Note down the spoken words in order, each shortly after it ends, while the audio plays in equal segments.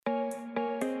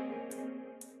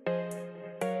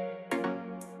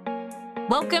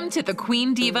Welcome to the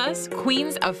Queen Divas,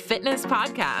 Queens of Fitness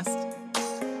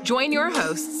podcast. Join your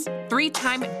hosts,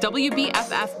 three-time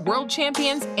WBFF world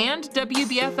champions and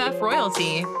WBFF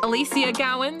royalty, Alicia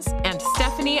Gowans and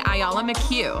Stephanie Ayala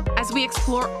McHugh, as we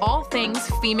explore all things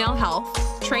female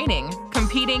health, training,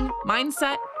 competing,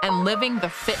 mindset, and living the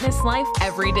fitness life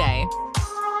every day.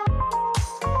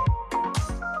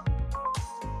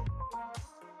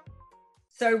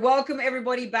 So welcome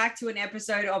everybody back to an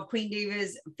episode of Queen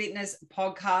Divas Fitness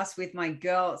Podcast with my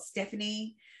girl,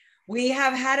 Stephanie. We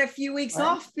have had a few weeks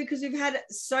off because we've had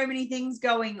so many things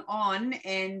going on.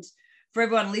 And for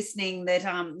everyone listening that,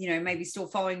 maybe still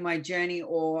following my journey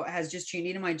or has just tuned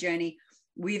into my journey,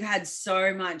 we've had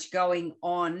so much going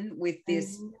on with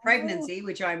this pregnancy,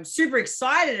 which I'm super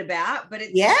excited about. But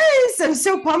it's I'm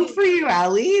so pumped for you,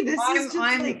 Ali.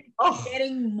 I'm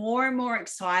getting more and more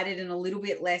excited and a little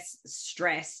bit less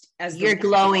stressed as you're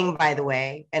glowing, by the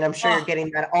way, and I'm sure you're getting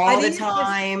that all the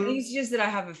time. It's just that I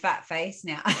have a fat face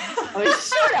now. Oh,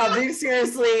 shut up!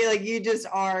 Seriously, like you just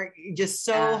are just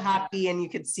so happy, and you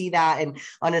could see that. And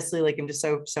honestly, like I'm just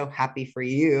so happy for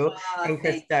you and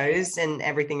Christos and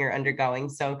everything you're undergoing.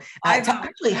 So,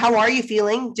 actually, how are you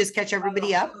feeling? Just catch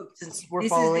everybody up since we're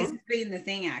following. This has been the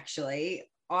thing, actually.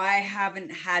 I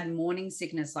haven't had morning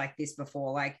sickness like this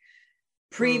before. Like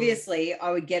previously,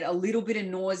 I would get a little bit of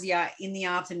nausea in the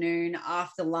afternoon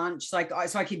after lunch. So I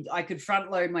could front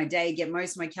load my day, get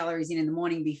most of my calories in the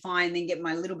morning, be fine, then get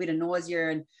my little bit of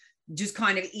nausea and just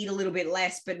kind of eat a little bit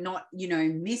less, but not,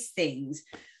 miss things.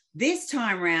 This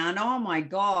time around, oh my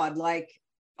God, like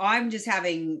I'm just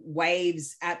having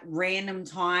waves at random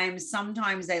times.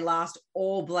 Sometimes they last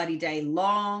all bloody day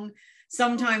long.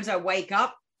 Sometimes I wake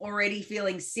up already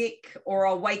feeling sick, or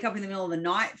I'll wake up in the middle of the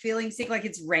night feeling sick. Like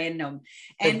it's random.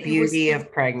 And the beauty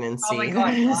of pregnancy. Oh my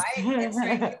God, right?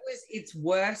 So it's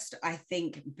worst, I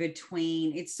think,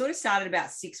 it sort of started about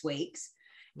 6 weeks.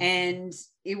 And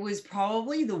it was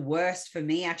probably the worst for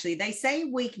me, actually. They say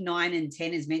week 9 and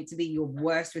 10 is meant to be your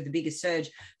worst with the biggest surge.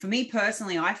 For me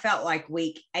personally, I felt like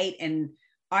week 7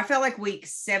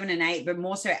 and 8, but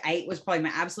more so 8 was probably my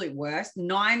absolute worst.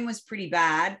 9 was pretty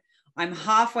bad. I'm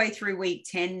halfway through week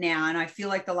 10 now, and I feel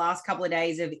like the last couple of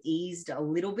days have eased a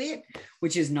little bit,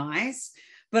 which is nice.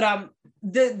 But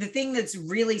the thing that's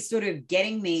really sort of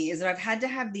getting me is that I've had to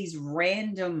have these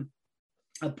random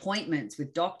appointments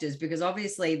with doctors, because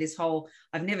obviously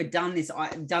I've never done this.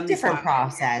 Different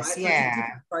process, right?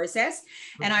 Different process.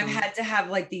 And I've had to have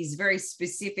like these very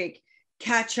specific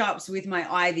catch-ups with my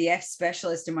IVF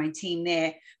specialist and my team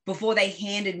there before they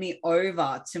handed me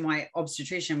over to my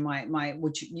obstetrician, my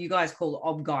which you guys call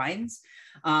obgyns,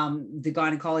 the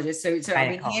gynecologist. So I've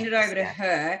been handed over to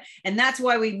her, and that's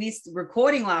why we missed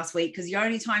recording last week, because the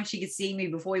only time she could see me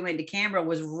before we went to Canberra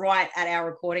was right at our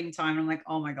recording time. And I'm like,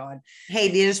 oh my God. Hey,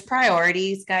 there's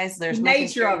priorities, guys. There's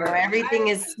nature of it. Everything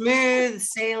is smooth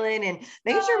sailing, and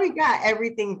making sure we got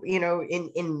everything,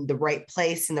 in the right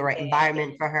place, in the right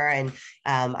environment for her. And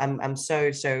I'm so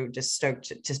just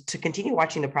stoked to continue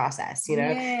watching the process,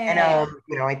 and I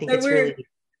think it's really.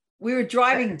 We were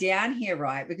driving down here,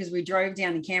 right? Because we drove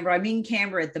down to Canberra. I'm in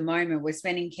Canberra at the moment. We're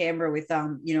spending Canberra with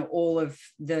all of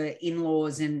the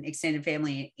in-laws and extended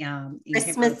family.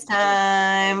 Christmas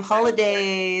time,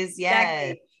 holidays, yes.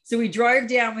 Exactly. So we drove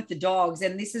down with the dogs,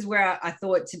 and this is where I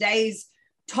thought today's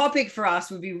topic for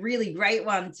us would be a really great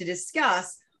one to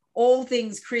discuss. All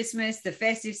things Christmas, the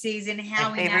festive season,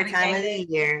 how we navigate time of the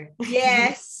year.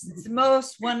 Yes, it's the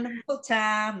most wonderful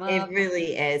time. It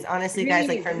really is. Honestly, guys,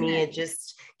 like for me, it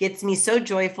just gets me so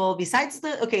joyful. Besides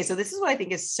so this is what I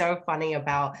think is so funny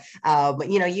about,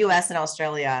 US and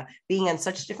Australia being on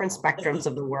such different spectrums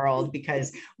of the world,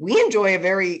 because we enjoy a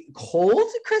very cold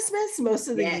Christmas most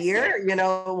of the year,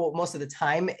 most of the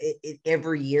time,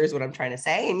 every year is what I'm trying to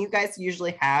say. And you guys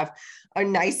usually have a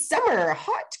nice summer,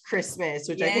 hot Christmas,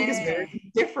 which I think is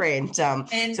very different.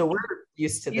 And so we're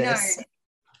used to this.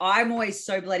 I'm always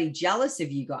so bloody jealous of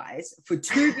you guys for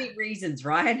two big reasons,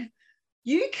 right?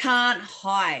 You can't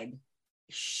hide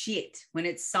shit when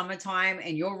it's summertime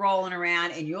and you're rolling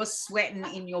around and you're sweating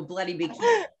in your bloody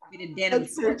bikini.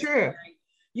 That's so true.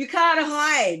 You can't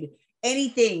hide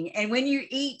anything. And when you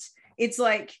eat, it's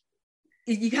like,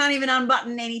 you can't even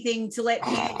unbutton anything to let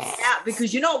people out,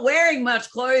 because you're not wearing much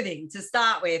clothing to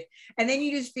start with. And then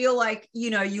you just feel like,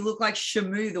 you look like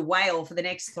Shamu the whale for the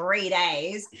next 3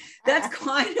 days. That's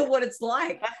kind of what it's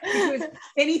like. Because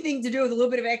anything to do with a little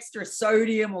bit of extra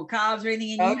sodium or carbs or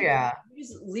anything, and you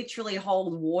just literally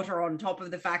hold water on top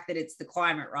of the fact that it's the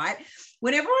climate, right?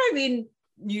 Whenever I'm in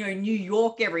New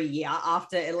York every year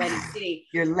after Atlantic City.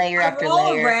 You're layer I after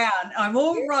roll layer. around, I'm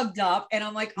all rugged up, and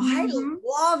I'm like, I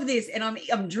love this. And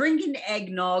I'm drinking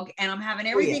eggnog, and I'm having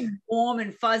everything warm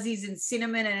and fuzzies and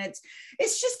cinnamon, and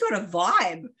it's just got a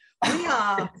vibe. We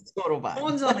are total vibe.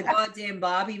 One's on the goddamn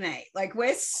Barbie, mate. Like,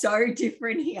 we're so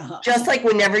different here. Just like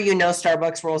whenever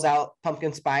Starbucks rolls out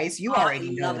pumpkin spice, you already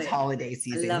know it's holiday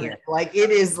season here. Like, it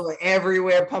is like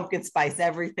everywhere, pumpkin spice,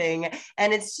 everything.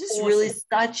 And it's just really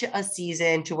such a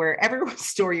season to where every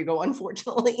store you go,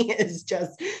 unfortunately, is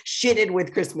just shitted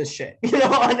with Christmas shit.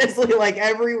 Honestly, like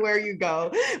everywhere you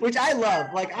go, which I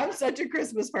love. Like, I'm such a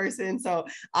Christmas person, so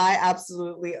I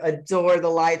absolutely adore the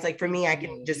lights. Like, for me, I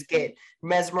can just get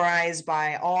mesmerized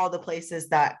by all the places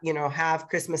that have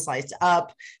Christmas lights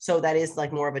up. So that is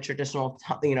like more of a traditional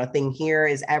thing here,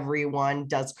 is everyone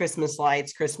does Christmas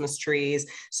lights, Christmas trees.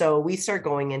 So we start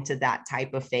going into that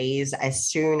type of phase as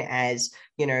soon as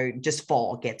just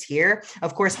fall gets here.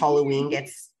 Of course, Halloween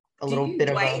gets a little bit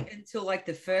of wait until like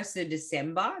the 1st of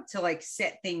December to like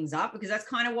set things up, because that's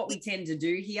kind of what we tend to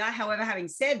do here. However, having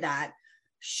said that,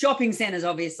 shopping centers,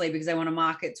 obviously, because they want to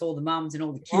market to all the mums and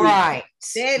all the kids. Right.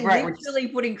 They're literally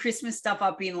putting Christmas stuff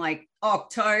up in like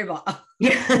October.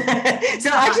 Yeah.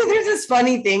 So actually there's this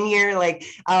funny thing here, like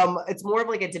it's more of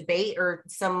like a debate or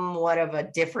somewhat of a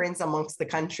difference amongst the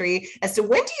country as to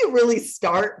when do you really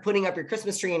start putting up your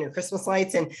Christmas tree and your Christmas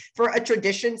lights. And for a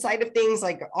tradition side of things,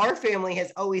 like our family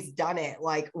has always done it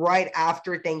like right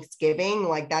after Thanksgiving.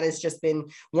 Like that has just been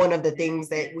one of the things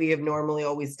that we have normally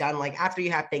always done. Like after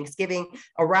you have Thanksgiving,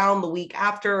 around the week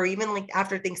after, or even like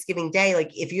after Thanksgiving Day,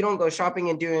 like if you don't go shopping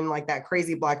and doing like that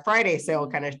crazy Black Friday sale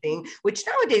kind of thing, which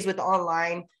nowadays with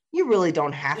online, you really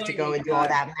don't have to go and do all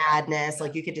that madness.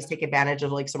 Like you could just take advantage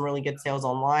of like some really good sales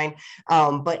online.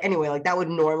 But anyway, like that would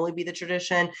normally be the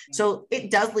tradition. So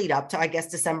it does lead up to, I guess,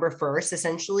 December 1st,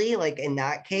 essentially, like in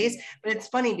that case. But it's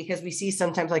funny because we see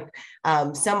sometimes like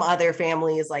some other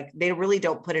families, like they really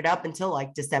don't put it up until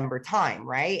like December time,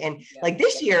 right? And like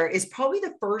this year is probably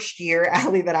the first year,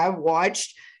 Allie, that I've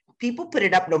watched people put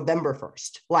it up November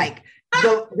 1st, like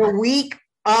the week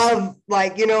of,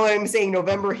 like, you know what I'm saying,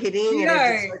 November hitting and it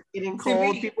just starts getting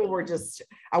cold. People were just,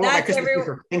 I want my Christmas tree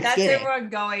for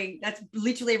Thanksgiving. That's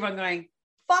literally everyone going,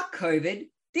 fuck COVID.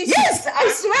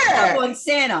 I swear. I want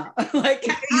Santa. Like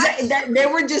they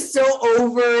were just so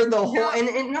over the whole,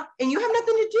 and you have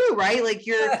nothing to do, right? Like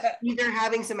you're either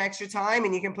having some extra time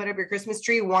and you can put up your Christmas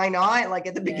tree. Why not? Like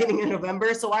at the beginning of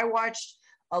November. So I watched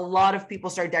a lot of people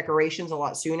start decorations a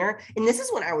lot sooner. And this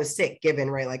is when I was sick, given,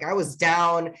 right? Like I was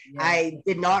down. I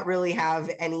did not really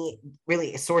have any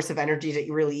really source of energy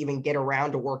to really even get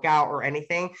around to work out or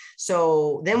anything.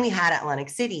 So then we had Atlantic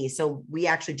City. So we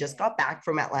actually just got back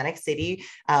from Atlantic City,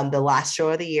 the last show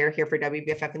of the year here for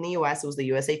WBFF in the US. It was the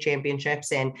USA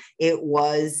Championships. And it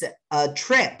was a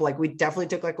trip. Like we definitely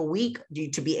took like a week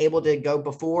to be able to go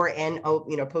before and,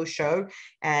 post show.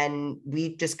 And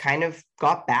we just kind of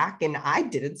got back, and I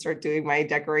didn't start doing my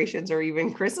decorations or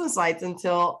even Christmas lights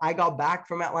until I got back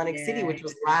from Atlantic City, which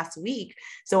was last week.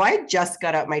 So I just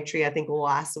got up my tree, I think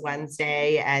last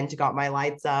Wednesday, and got my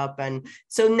lights up. And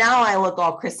so now I look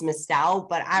all Christmas style,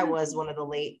 but I was one of the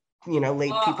late people.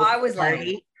 I was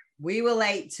late. We were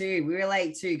late too.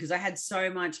 Because I had so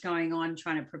much going on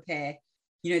trying to prepare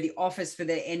the office for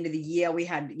the end of the year. We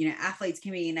had, athletes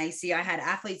competing in AC. I had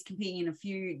athletes competing in a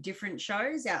few different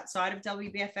shows outside of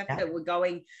WBFF that were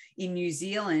going in New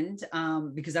Zealand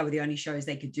because they were the only shows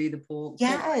they could do. The pool.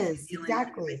 Yes,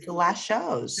 exactly. The last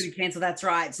shows. To cancel. That's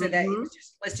right. So that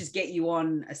let's just get you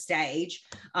on a stage.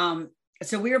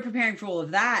 So we were preparing for all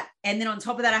of that. And then on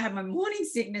top of that, I had my morning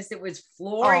sickness that was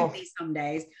flooring me some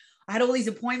days. I had all these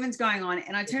appointments going on,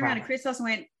 and I turned around to Christos and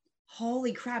went,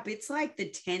 holy crap, it's like the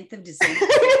 10th of December.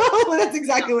 That's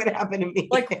exactly what happened to me.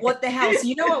 Like, what the hell? So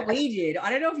you know what we did? I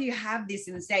don't know if you have this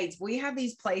in the States. We have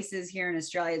these places here in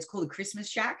Australia. It's called a Christmas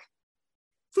Shack.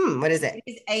 What is it?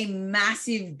 It is a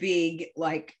massive, big,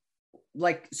 like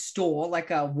store,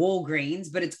 like a Walgreens,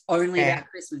 but it's only about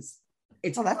Christmas.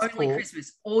 It's only cool.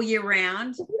 Christmas all year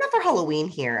round. We're not for Halloween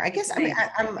here. I guess, I'm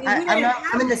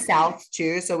in the South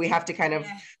too. So we have to kind of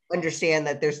understand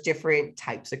that there's different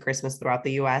types of Christmas throughout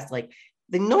the US. Like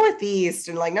the Northeast,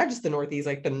 and like not just the Northeast,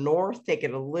 like the North take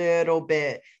it a little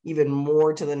bit even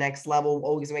more to the next level,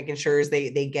 always making sure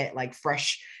they get like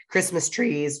fresh Christmas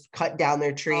trees, cut down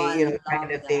their tree, I you know, kind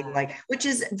love of thing, that. like, which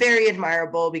is very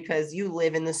admirable because you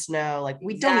live in the snow. Like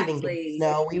we don't even get Exactly.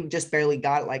 snow. We just barely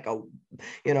got like a,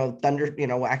 you know, thunder, you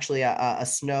know, actually a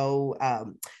snow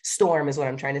storm is what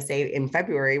I'm trying to say in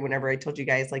February, whenever I told you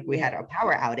guys like we had a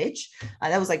power outage.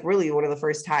 That was like really one of the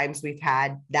first times we've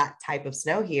had that type of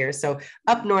snow here. So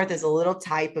up north is a little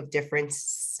type of different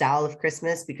style of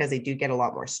Christmas because they do get a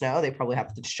lot more snow. They probably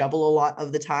have to shovel a lot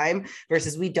of the time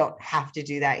versus we don't have to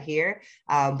do that here.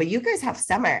 But you guys have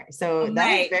summer, so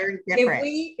that is very different.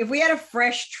 If we had a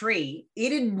fresh tree,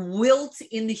 it'd wilt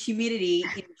in the humidity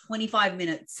in 25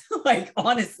 minutes. Like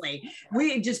honestly,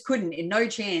 we just couldn't, in no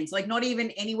chance. Like not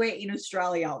even anywhere in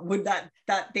Australia would that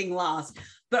thing last.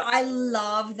 But I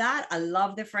love that. I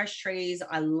love the fresh trees.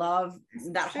 I love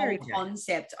that whole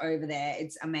concept over there.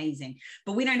 It's amazing.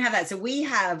 But we don't have that. So we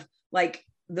have like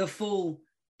the full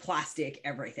plastic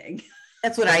everything.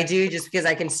 That's what I do, just because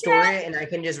I can store it and I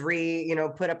can just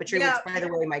put up a tree. Which, by the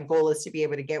way, my goal is to be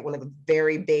able to get one of the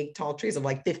very big, tall trees of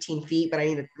like 15 feet, but I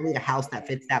need a house that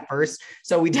fits that first.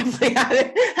 So we definitely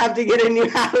have to get a new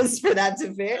house for that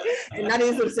to fit. And that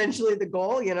is essentially the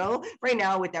goal, you know. Right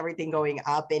now, with everything going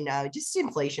up and just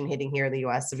inflation hitting here in the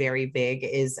US very big,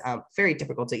 is very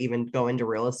difficult to even go into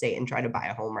real estate and try to buy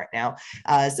a home right now.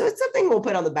 So it's something we'll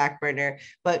put on the back burner.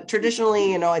 But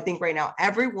traditionally, you know, I think right now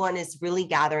everyone is really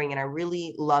gathering, and I really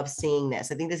love seeing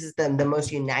this. I think this is the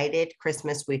most united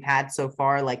Christmas we've had so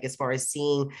far, like as far as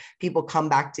seeing people come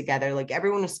back together. Like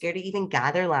everyone was scared to even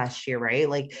gather last year, right?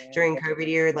 Like during COVID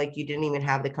year, like you didn't even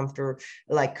have the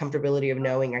comfortability of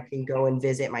knowing I can go and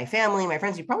visit my family, my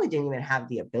friends. You probably didn't even have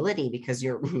the ability because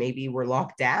maybe we're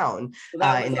locked down.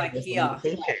 That was like here.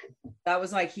 That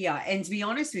was like here. And to be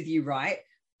honest with you, right,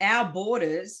 our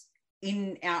borders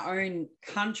in our own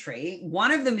country,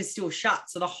 one of them is still shut.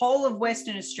 So the whole of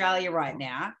Western Australia right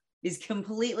now is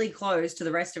completely closed to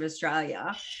the rest of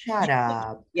Australia. Shut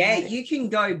up. Yeah, you can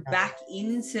go back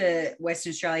into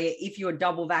Western Australia if you're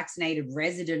double vaccinated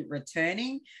resident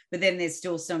returning, but then there's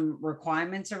still some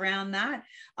requirements around that.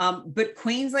 But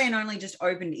Queensland only just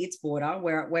opened its border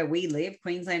where we live.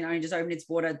 Queensland only just opened its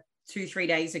border 2-3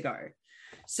 days ago.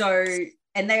 So,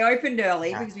 and they opened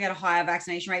early because we had a higher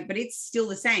vaccination rate, but it's still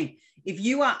the same. If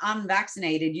you are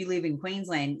unvaccinated, you live in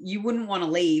Queensland, you wouldn't want to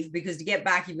leave because to get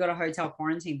back, you've got a hotel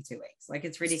quarantine for 2 weeks. Like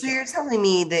it's ridiculous. So you're telling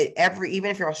me that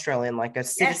even if you're Australian, like a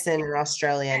citizen or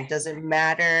Australian, doesn't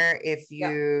matter if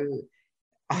you...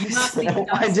 You must be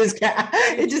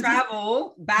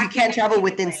travel back. You can't travel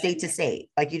within state to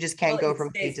state. Like you just can't go from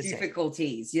state to state.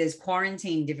 Difficulties. There's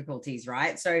quarantine difficulties,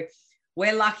 right? So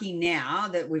we're lucky now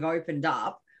that we've opened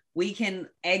up. We can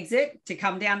exit to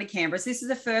come down to Canberra. So this is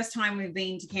the first time we've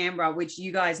been to Canberra, which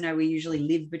you guys know we usually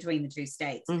live between the two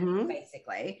states,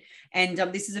 basically. And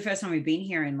this is the first time we've been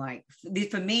here in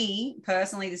for me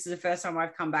personally, this is the first time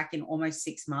I've come back in almost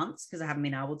 6 months because I haven't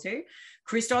been able to.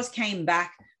 Christos came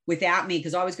back without me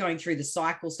because I was going through the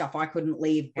cycle stuff. I couldn't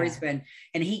leave Brisbane,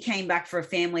 and he came back for a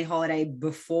family holiday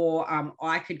before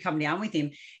I could come down with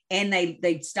him. And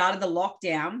they started the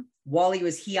lockdown while he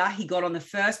was here. He got on the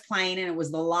first plane and it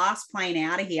was the last plane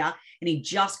out of here, and he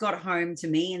just got home to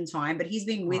me in time. But he's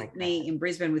been with me in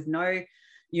Brisbane with no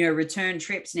return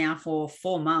trips now for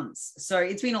 4 months. So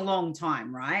it's been a long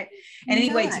time, right? And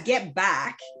anyway, to get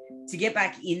back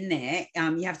in there,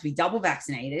 you have to be double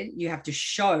vaccinated. You have to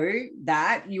show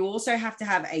that. You also have to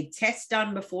have a test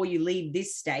done before you leave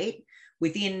this state.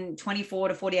 Within 24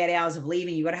 to 48 hours of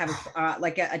leaving, you've got to have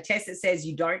a test that says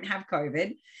you don't have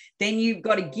COVID. Then you've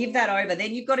got to give that over.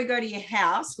 Then you've got to go to your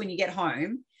house when you get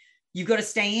home. You've got to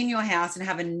stay in your house and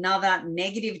have another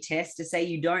negative test to say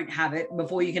you don't have it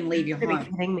before you can leave your home. You're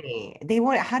kidding me.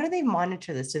 How do they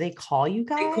monitor this? Do they call you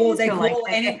guys? They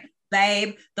call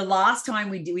babe, the last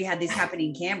time we had this happen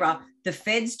in Canberra, the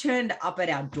feds turned up at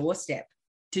our doorstep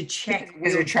to check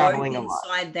because you're traveling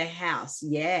inside the house.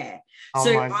 Yeah.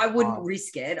 So I wouldn't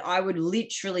risk it. I would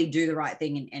literally do the right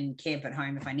thing and camp at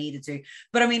home if I needed to.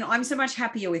 But I mean, I'm so much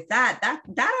happier with that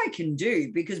I can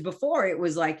do, because before it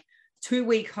was like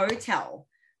 2-week hotel,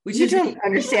 which you don't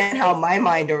understand how my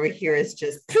mind over here is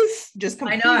just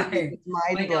completely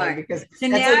mind blowing, because that's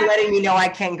like letting me know I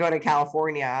can't go to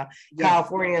California.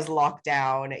 California is locked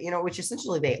down, which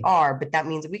essentially they are, but that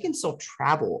means we can still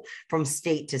travel from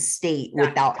state to state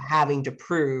without having to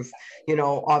prove,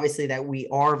 obviously that we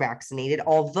are vaccinated.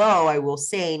 Although I will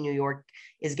say New York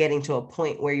is getting to a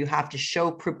point where you have to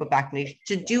show proof of vaccination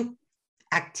to do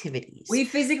activities. We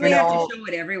physically have to show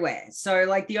it everywhere. So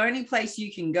like the only place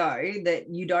you can go that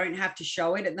you don't have to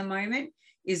show it at the moment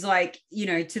is like,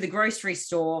 to the grocery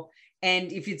store.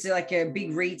 And if it's like a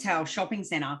big retail shopping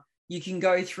center, you can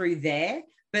go through there.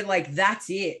 but like, that's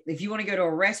it. If you want to go to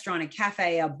a restaurant, a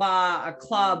cafe, a bar, a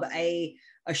club, a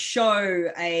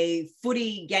show, a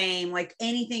footy game, like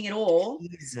anything at all,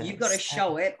 you've got to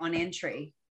show it on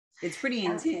entry. It's pretty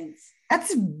intense.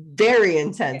 That's very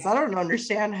intense. I don't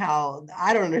understand how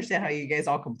you guys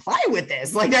all comply with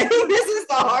this. Like, I think this is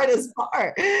the hardest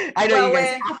part. I know you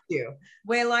guys have to.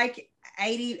 We're like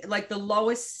 80, like the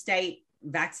lowest state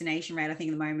vaccination rate, I think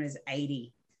at the moment is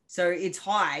 80. So it's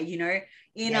high, you know.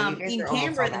 In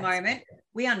Canberra at the moment,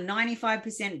 we are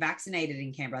 95% vaccinated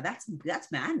in Canberra.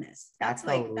 That's madness. That's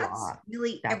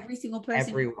nearly every single person.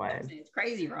 Everyone. It's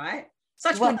crazy, right?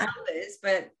 Such good numbers,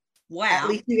 but wow. At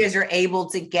least you guys are able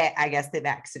to get, I guess, the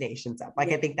vaccinations up.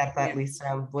 Like, I think that's at least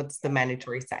what's the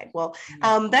mandatory side. Well,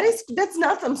 that's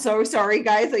nuts. I'm so sorry,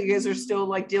 guys, that you guys are still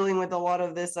like dealing with a lot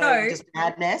of this just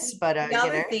madness. But the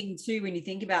other thing too, when you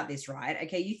think about this, right?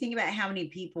 Okay, you think about how many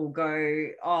people go,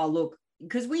 oh, look,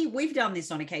 because we've done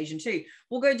this on occasion too.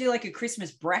 We'll go do like a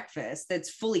Christmas breakfast that's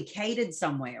fully catered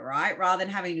somewhere, right? Rather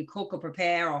than having to cook or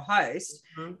prepare or host,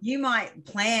 you might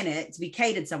plan it to be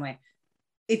catered somewhere.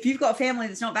 If you've got family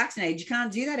that's not vaccinated, you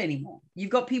can't do that anymore. You've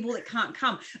got people that can't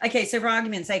come. Okay, so for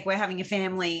argument's sake, we're having a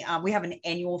family, we have an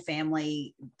annual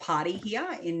family party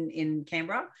here in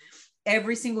Canberra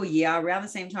every single year around the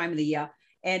same time of the year.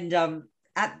 And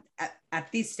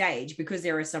at this stage, because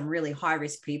there are some really high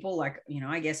risk people, like, you know,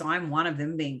 I guess I'm one of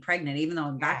them, being pregnant, even though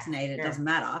I'm vaccinated, it doesn't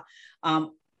matter.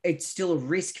 It's still a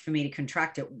risk for me to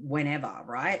contract it whenever,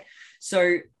 right?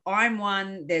 So I'm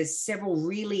one, there's several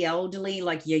really elderly,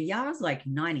 like Yaya's like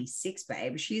 96,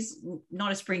 babe. She's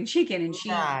not a spring chicken, and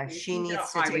she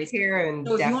needs to take care. And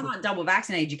so if you're not double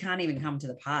vaccinated, you can't even come to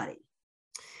the party.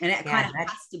 And it kind of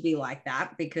has to be like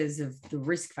that because of the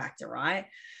risk factor, right?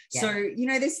 Yeah. So, you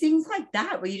know, there's things like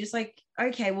that where you're just like,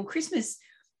 okay, well, Christmas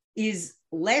is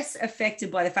less affected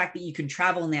by the fact that you can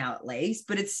travel now, at least,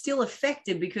 but it's still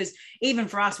affected because even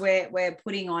for us, we're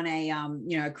putting on a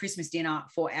you know, a Christmas dinner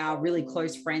for our really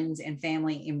close friends and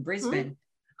family in Brisbane.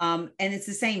 And it's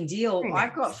the same deal.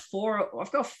 I've got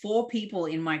four people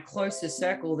in my closest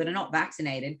circle that are not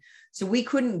vaccinated. So we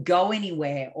couldn't go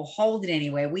anywhere or hold it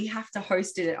anywhere. We have to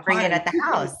host it at home. Bring it at the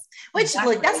house, which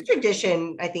like that's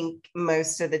tradition, I think,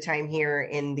 most of the time here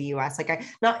in the US. Like,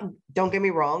 don't get me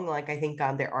wrong. Like, I think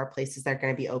there are places that are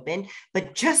going to be open,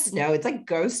 but just know it's like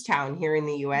ghost town here in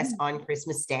the US on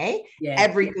Christmas Day. Yeah.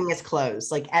 Everything is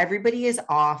closed. Like, everybody is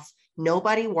off.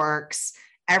 Nobody works.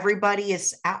 Everybody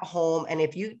is at home. And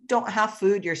if you don't have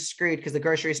food, you're screwed because the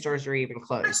grocery stores are even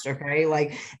closed. Okay.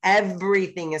 Like,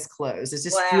 everything is closed. It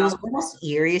just feels almost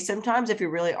eerie sometimes if you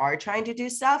really are trying to do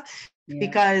stuff.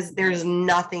 Because there's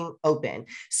nothing open.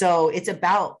 So it's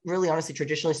about really honestly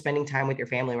traditionally spending time with your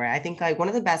family, right? I think like one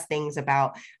of the best things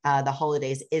about the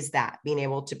holidays is that being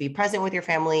able to be present with your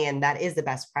family, and that is the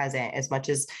best present, as much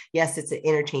as yes, it's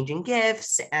interchanging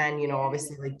gifts and, you know,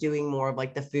 obviously like doing more of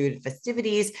like the food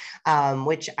festivities,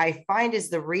 which I find is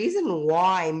the reason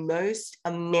why most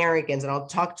Americans, and I'll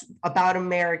talk about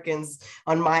Americans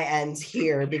on my end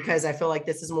here, because I feel like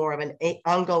this is more of an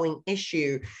ongoing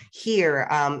issue here,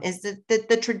 is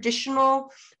the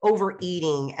traditional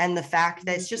overeating and the fact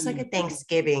that it's just like a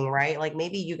Thanksgiving, right? Like,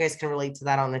 maybe you guys can relate to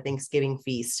that on a Thanksgiving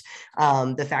feast.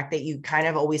 The fact that you kind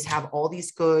of always have all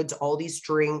these goods, all these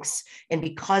drinks, and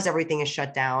because everything is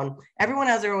shut down, everyone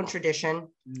has their own tradition.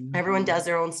 Everyone does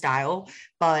their own style,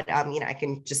 but you know, I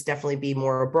can just definitely be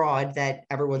more abroad that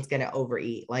everyone's going to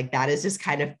overeat. Like, that is just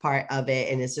kind of part of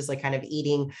it. And it's just like kind of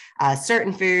eating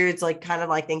certain foods, like kind of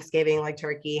like Thanksgiving, like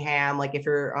turkey, ham. Like, if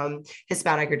you're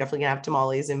Hispanic, you're definitely gonna have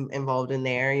tamales involved in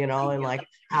there, you know, and like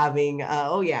having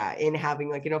having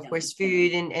like, you know, of course,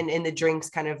 food and the drinks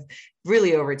kind of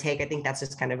really overtake. I think that's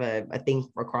just kind of a thing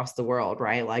across the world,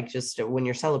 right? Like, just when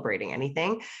you're celebrating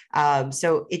anything.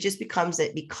 So it just becomes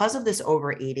that because of this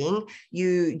overeating,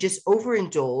 you just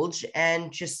overindulge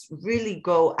and just really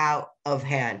go out of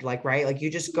hand, like, right? Like,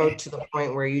 you just go to the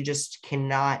point where you just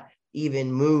cannot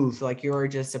even move, like you're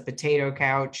just a potato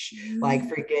couch, like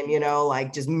freaking, you know,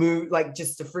 like just move, like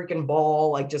just a freaking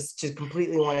ball, like just to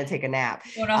completely want to take a nap.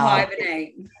 Want to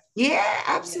hibernate. Yeah,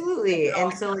 absolutely.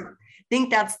 And so I think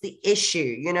that's the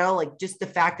issue, you know, like just the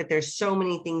fact that there's so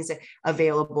many things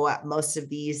available at most of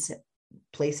these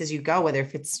places you go, whether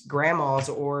if it's grandma's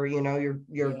or, you know,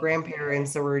 your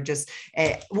grandparents, or just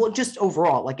just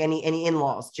overall, like any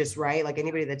in-laws, just right, like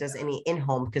anybody that does any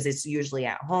in-home, because it's usually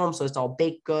at home, so it's all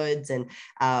baked goods and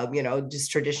you know, just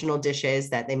traditional dishes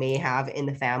that they may have in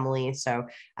the family. So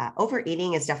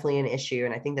overeating is definitely an issue,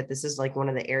 and I think that this is like one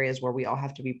of the areas where we all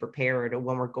have to be prepared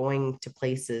when we're going to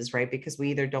places, right? Because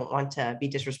we either don't want to be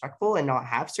disrespectful and not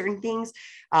have certain things,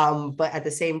 but at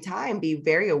the same time be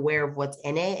very aware of what's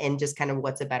in it and just kind of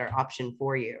what's a better option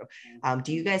for you.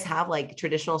 Do you guys have like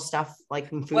traditional stuff like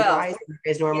food wise you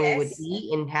guys normally would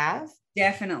eat and have?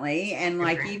 Definitely. And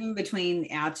like even between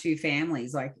our two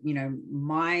families, like, you know,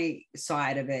 my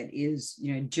side of it is,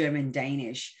 you know, German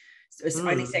Danish. So it's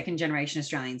only second generation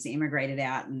Australians immigrated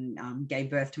out and gave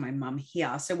birth to my mum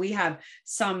here. So we have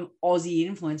some Aussie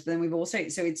influence, but then we've also,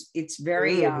 so it's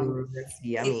very, that's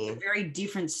yummy. it's a very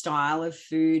different style of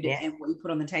food and what you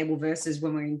put on the table versus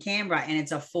when we're in Canberra, and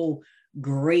it's a full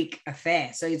Greek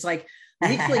affair. So it's like,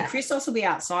 literally, Christos will be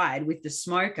outside with the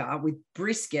smoker with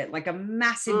brisket, like a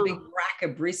massive big rack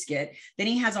of brisket. Then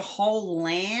he has a whole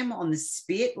lamb on the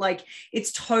spit. Like,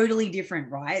 it's totally different,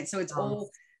 right? So it's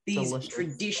all these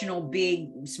traditional big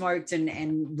smoked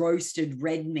and roasted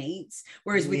red meats.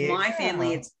 Whereas with my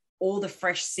family, it's all the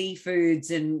fresh seafoods,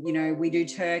 and, you know, we do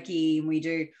turkey and we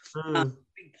do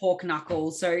big pork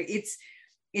knuckles. So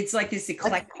it's like this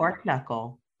eclectic pork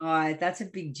knuckle. Oh, that's a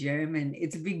big German.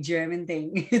 It's a big German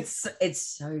thing. It's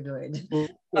so good.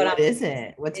 What is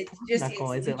it? What's pork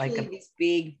knuckle? Is it like this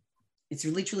big? It's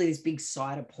literally this big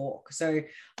side of pork. So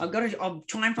I'll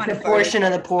try and find a portion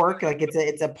of the pork. Like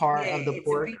it's a part of the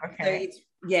pork. Okay. So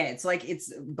it's like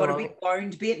it's got a big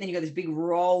boned bit, and then you got this big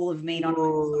roll of meat on it.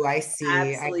 Ooh, I see.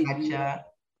 I gotcha.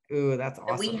 Ooh, that's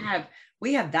awesome. So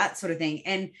we have that sort of thing.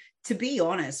 And to be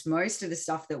honest, most of the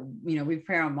stuff that, you know, we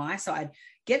prepare on my side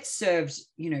gets served,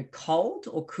 you know, cold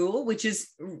or cool, which is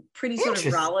pretty sort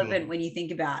of relevant when you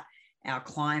think about our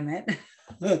climate.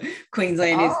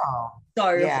 Queensland is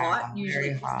so hot.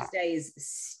 Usually Christmas Day is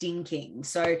stinking.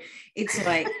 So it's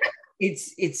like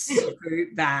it's so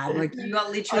bad. Like, you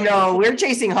are literally we're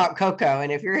chasing hot cocoa,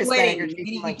 and if you're Hispanic, you're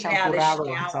chasing like champurrado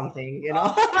or something, you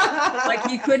know. Like,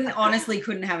 you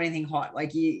couldn't have anything hot.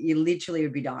 Like, you literally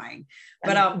would be dying.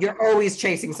 But you're always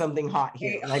chasing something hot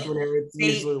here. Like, whenever it's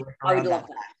usually like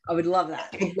I would love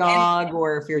that. Eggnog,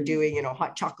 or if you're doing, you know,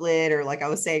 hot chocolate, or like I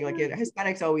was saying, like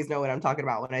Hispanics always know what I'm talking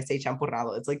about when I say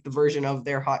champurrado. It's like the version of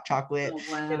their hot chocolate.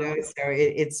 You know, so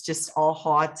it's just all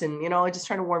hot, and, you know, just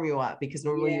trying to warm you up, because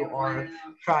normally you are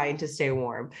trying to stay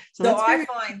warm. So that's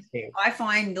I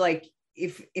find like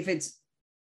if it's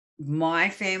my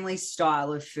family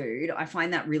style of food, I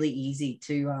find that really easy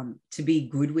to be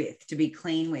good with, to be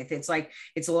clean with. It's like,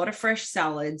 it's a lot of fresh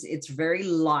salads. It's very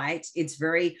light. It's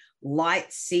very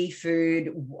light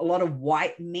seafood, a lot of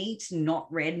white meat, not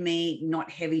red meat, not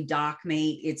heavy dark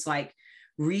meat. It's like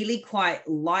really quite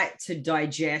light to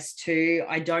digest too.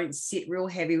 I don't sit real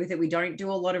heavy with it. We don't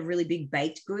do a lot of really big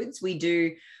baked goods. We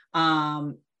do,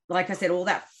 like I said, all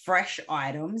that fresh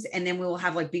items, and then we'll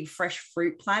have like big fresh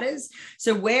fruit platters.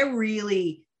 So we're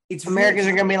really, Americans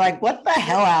are gonna be like, what the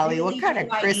hell, Ali? What kind of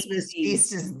Christmas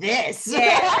feast is this?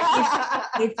 Yeah,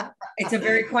 it's a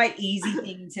very quite easy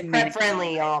thing to make. Prep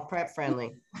friendly, y'all. Prep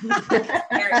friendly.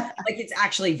 Like, it's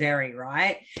actually very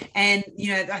right. And,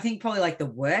 you know, I think probably like the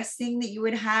worst thing that you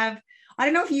would have, I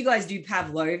don't know if you guys do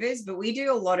pavlovas, but we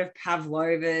do a lot of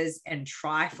pavlovas and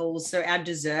trifles. So our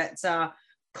desserts are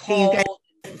cold.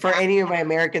 For any of my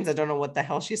Americans, I don't know what the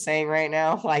hell she's saying right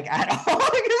now, like, at all,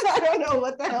 because I don't know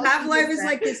what the hell. Pavlova is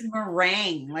like this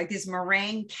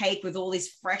meringue cake with all this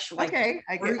fresh, like, okay,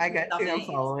 I get you. I'm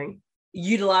following.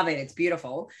 You'd love it. It's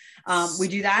beautiful. We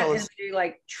do that, and we do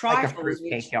like trifles. Like a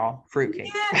fruitcake, y'all.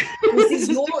 Fruitcake. Yeah. Well,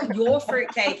 see, your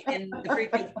fruitcake and the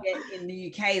fruitcake you get in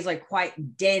the UK is like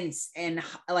quite dense and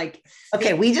like.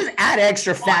 Okay, we just add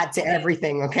extra fat to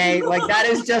everything. Okay, like that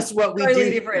is just what we do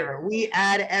here. We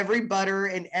add every butter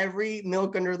and every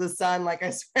milk under the sun. Like,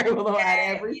 I swear, we'll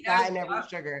add every fat and every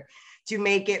sugar to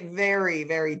make it very,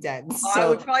 very dense. I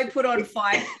would probably put on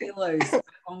 5 kilos.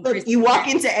 Look, you walk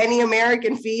into any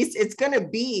American feast, it's gonna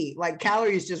be like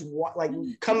calories just like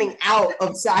coming out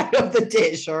of side of the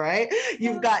dish. All right,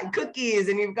 you've got cookies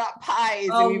and you've got pies.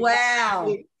 Oh, and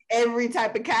wow. Every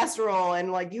type of casserole,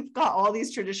 and like you've got all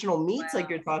these traditional meats, like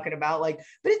you're talking about, like,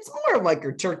 but it's more of like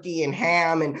your turkey and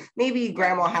ham, and maybe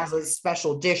grandma has a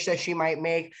special dish that she might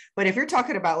make. But if you're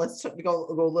talking about, let's go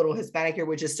a little Hispanic here,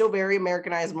 which is still very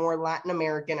Americanized, more Latin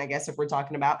American, I guess, if we're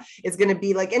talking about, it's going to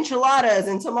be like enchiladas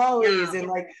and tamales and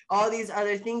like all these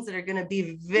other things that are going to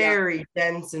be very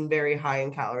dense and very high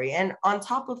in calorie. And on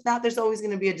top of that, there's always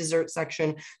going to be a dessert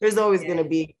section. There's always going to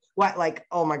be like,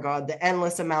 oh my God, the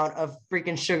endless amount of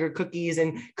freaking sugar cookies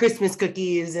and Christmas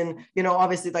cookies. And, you know,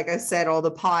 obviously, like I said, all the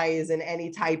pies and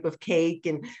any type of cake.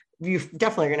 And you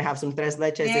definitely are going to have some tres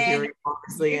leches if you're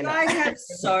obviously. You guys have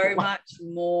so much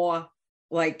more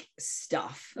like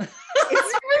stuff.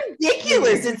 It's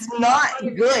ridiculous. It's not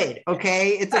good.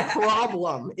 Okay. It's a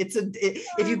problem.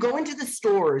 If you go into the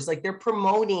stores, like they're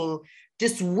promoting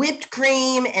just whipped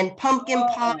cream and pumpkin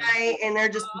pie, and they're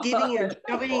just giving you,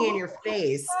 shoving it in your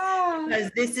face, because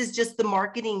this is just the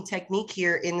marketing technique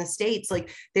here in the States.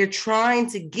 Like they're trying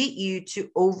to get you to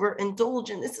overindulge,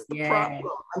 and this is the problem.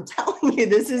 I'm telling you,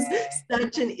 this is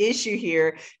such an issue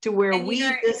here to where we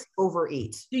just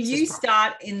overeat. Do you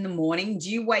start in the morning? Do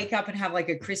you wake up and have like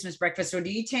a Christmas breakfast, or do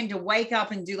you tend to wake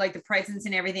up and do like the presents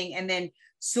and everything, and then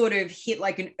sort of hit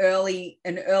like an early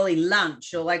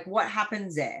lunch, or like what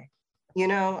happens there? You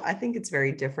know, I think it's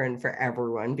very different for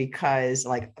everyone, because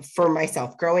like for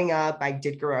myself growing up, I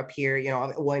did grow up here, you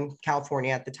know, in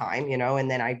California at the time, you know, and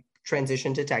then I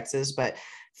transitioned to Texas. But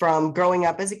from growing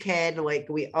up as a kid, like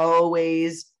we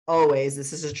always,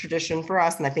 this is a tradition for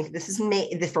us. And I think this is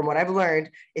from what I've learned,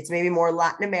 it's maybe more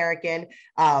Latin American,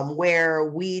 where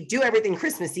we do everything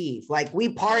Christmas Eve. Like we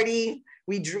party,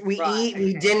 we eat,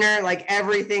 we dinner, like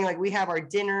everything. Like we have our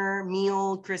dinner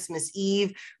meal Christmas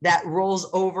Eve that rolls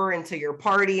over into your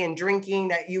party and drinking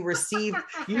that you receive.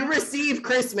 You receive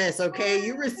Christmas, okay?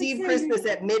 You receive Christmas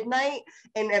at midnight,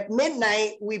 and at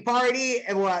midnight we party,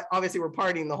 and obviously we're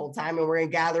partying the whole time, and we're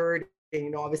gathered and, you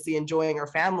know, obviously enjoying our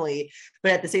family.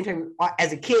 But at the same time,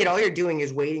 as a kid, all you're doing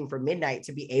is waiting for midnight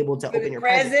to be able to open your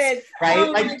presents, right?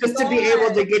 Like just to be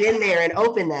able to get in there and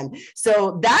open them.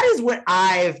 So that is what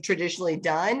I've traditionally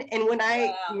done. And when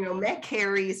I, you know, met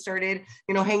Carrie, started,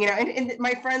 you know, hanging out, and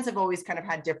my friends have always kind of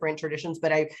had different traditions,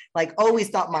 but I like always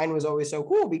thought mine was always so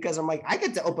cool, because I'm like, I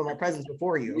get to open my presents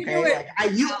before you. Okay.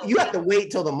 Like you have to wait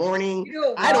till the morning.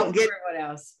 I don't get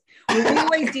everyone else. We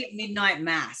always did midnight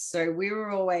mass. So we were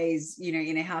always, you know,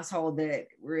 in a household that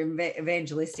were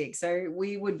evangelistic. So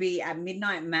we would be at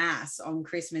midnight mass on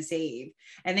Christmas Eve.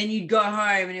 And then you'd go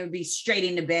home and it would be straight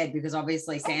into bed, because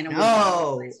obviously Santa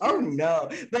would. No.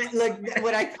 But like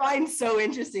what I find so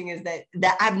interesting is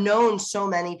that I've known so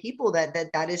many people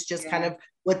that is just kind of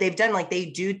what they've done. Like they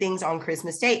do things on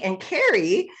Christmas Day. And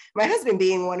Carrie, my husband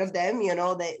being one of them, you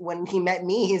know, that when he met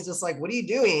me, he's just like, what are you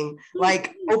doing?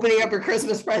 Like opening up your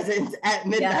Christmas presents at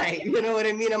midnight. You know what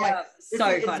I mean? I'm like,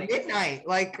 so funny. It's midnight.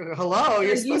 Like, hello,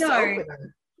 you're supposed to open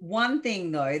them. One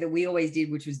thing though that we always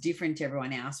did, which was different to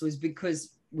everyone else, was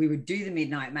because we would do the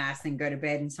midnight mass and go to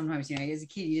bed. And sometimes, you know, as a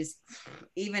kid, you just,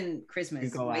 even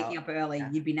Christmas, waking up early,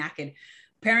 you'd be knackered.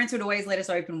 Parents would always let us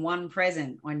open one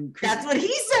present on Christmas. That's what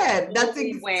he said. That's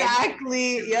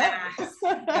exactly,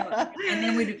 And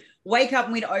then we'd wake up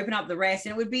and we'd open up the rest.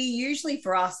 And it would be usually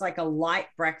for us like a light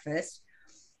breakfast.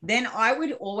 Then I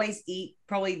would always eat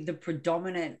probably the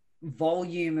predominant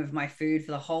volume of my food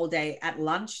for the whole day at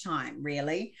lunchtime,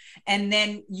 really. And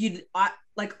then I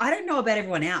don't know about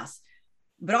everyone else,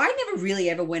 but I never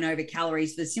really ever went over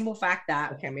calories, for the simple fact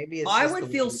that maybe I would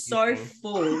feel so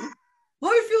full. I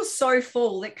would feel so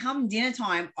full that come dinner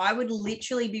time, I would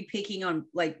literally be picking on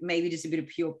like maybe just a bit of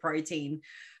pure protein,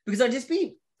 because I'd just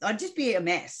be a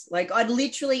mess. Like I'd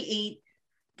literally eat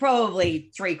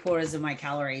probably 3/4 of my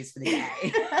calories for the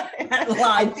day.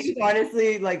 I think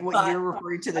honestly, like what you're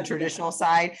referring to, the traditional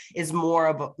side, is more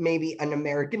of maybe an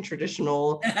American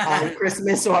traditional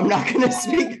Christmas. So I'm not going to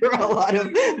speak for a lot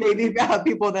of maybe about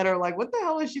people that are like, what the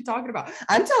hell is she talking about?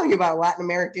 I'm telling you about Latin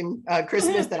American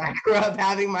Christmas that I grew up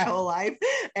having my whole life.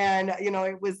 And, you know,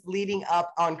 it was leading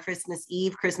up on Christmas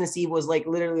Eve. Christmas Eve was like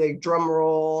literally like drum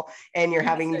roll, and you're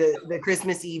having the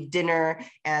Christmas Eve dinner,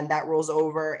 and that rolls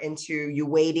over into you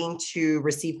waiting to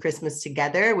receive Christmas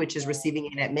together, which is receiving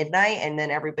it at midnight. And then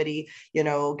everybody, you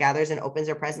know, gathers and opens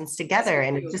their presents together,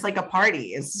 and it's just like a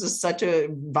party. It's just such a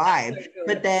vibe.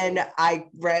 But then I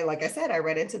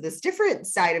read into this different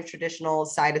side of traditional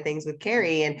side of things with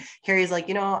Carrie, and Carrie's like,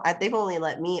 you know, they've only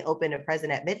let me open a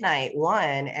present at midnight,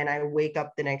 and I wake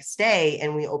up the next day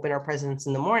and we open our presents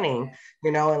in the morning,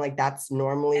 you know, and like that's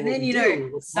normally and then, what we do.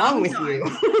 What's wrong with you?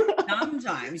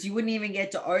 Sometimes you wouldn't even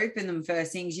get to open them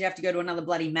first things. You'd have to go to another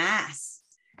bloody mass.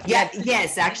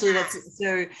 Yes, actually that's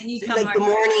so like the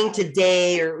morning to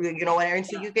day, or you know whatever. And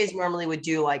so you guys normally would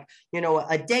do like, you know,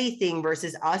 a day thing,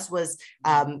 versus us was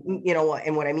you know,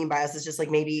 and what I mean by us is just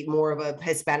like maybe more of a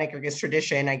Hispanic, I guess,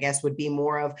 tradition, I guess, would be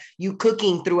more of you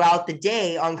cooking throughout the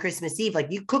day on Christmas Eve.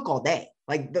 Like you cook all day.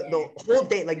 Like the whole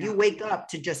day, like you wake up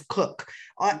to just cook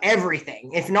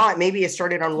everything. If not, maybe it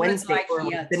started on Wednesday or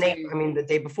the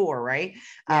day before, right?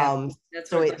 That's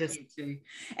so it just too.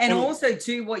 And also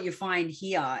too, what you find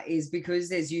here is because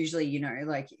there's usually, you know,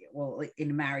 like, well,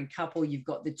 in a married couple, you've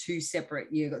got two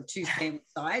family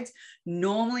sides.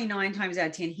 Normally 9 times out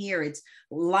of 10 here, it's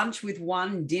lunch with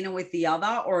one, dinner with the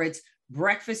other, or it's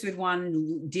breakfast with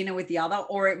one, dinner with the other,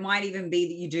 or it might even be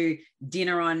that you do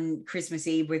dinner on Christmas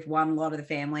Eve with one lot of the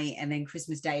family and then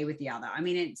Christmas Day with the other. I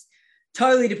mean, it's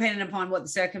totally dependent upon what the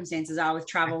circumstances are with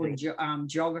travel and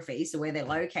geography, so where they're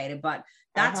located, but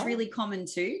that's really common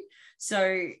too.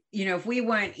 So, you know, if we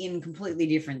weren't in completely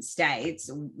different states,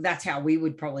 that's how we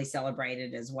would probably celebrate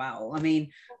it as well. I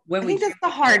mean, I think that's the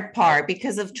hard part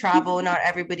because of travel. Not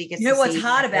everybody gets. You know what's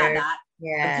hard about that?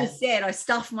 Yeah. I just said I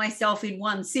stuffed myself in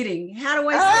one sitting. How do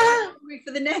I wait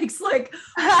for the next? Like,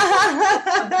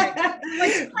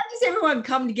 just everyone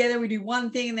come together, we do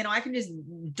one thing, and then I can just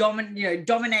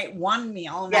dominate one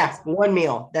meal. Yeah, one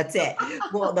meal. That's it.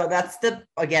 Well, no, that's the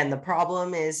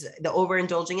problem is the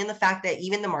overindulging in the fact that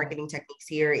even the marketing techniques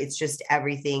here, it's just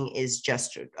everything is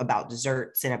just about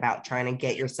desserts and about trying to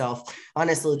get yourself,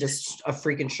 honestly, just a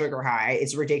freaking sugar high.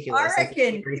 It's ridiculous. I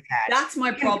reckon that's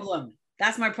my problem.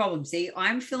 That's my problem. See,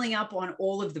 I'm filling up on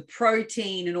all of the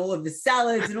protein and all of the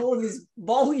salads and all of this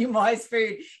volumized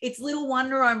food. It's little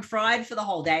wonder I'm fried for the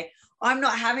whole day. I'm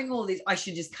not having all this. I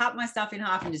should just cut my stuff in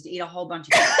half and just eat a whole bunch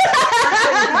of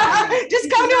Just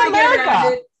come to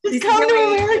America. Just come to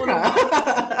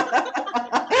America.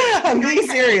 I'm being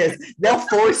serious. They'll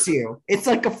force you. It's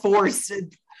like a force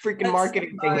freaking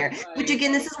marketing thing here. Which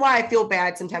again, this is why I feel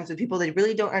bad sometimes with people that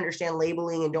really don't understand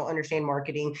labeling and don't understand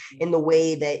marketing in the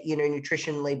way that, you know,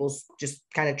 nutrition labels just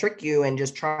kind of trick you and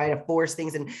just try to force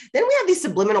things. And then we have these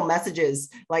subliminal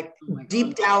messages like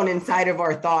deep down inside of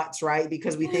our thoughts, right?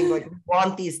 Because we think like we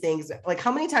want these things. Like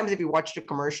how many times have you watched a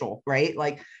commercial, right?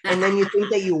 Like, and then you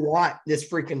think that you want this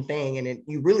freaking thing and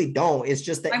you really don't. It's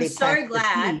just that I'm so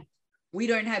glad we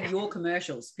don't have your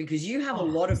commercials because you have a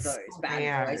lot of those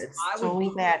bad boys. I would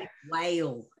be a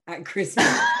whale at Christmas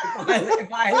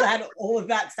if I had all of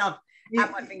that stuff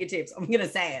at my fingertips. I'm going to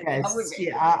say it.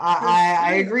 Yes,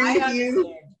 I agree with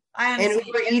you. And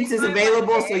Uber Eats is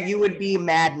available, so you would be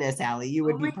madness, Allie. You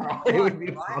would be probably. It would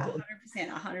be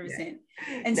 100%.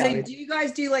 And so, do you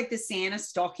guys do like the Santa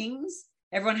stockings?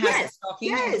 Everyone has a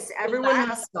stocking. Yes, everyone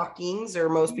has stockings, or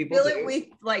most people fill it with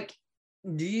like.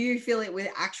 Do you fill it with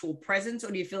actual presents or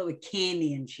do you fill it with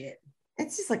candy and shit?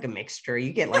 It's just like a mixture.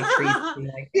 You get like treats,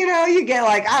 like, you know, you get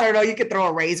like, I don't know, you could throw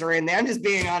a razor in there. I'm just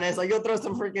being honest. Like you'll throw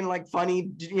some freaking like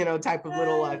funny, you know, type of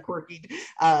little quirky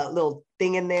little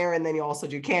thing in there. And then you also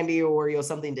do candy or you'll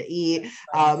something to eat.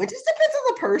 It just depends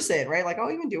on the person, right? Like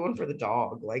I'll even do one for the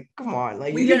dog. Like, come on.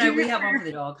 Like we have one for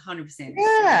the dog, 100%.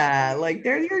 Yeah, like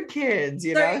they're your kids,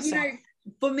 you know. You know,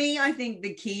 for me, I think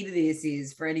the key to this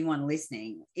is for anyone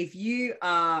listening, if you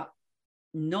are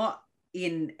not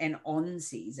in an on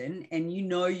season and you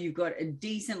know you've got a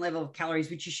decent level of calories,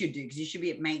 which you should do because you should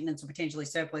be at maintenance or potentially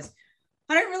surplus,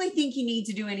 I don't really think you need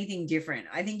to do anything different.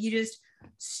 I think you just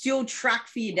still track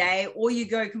for your day, or you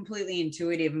go completely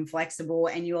intuitive and flexible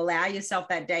and you allow yourself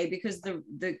that day, because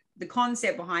the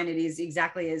concept behind it is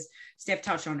exactly as Steph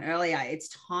touched on earlier. It's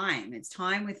time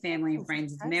with family and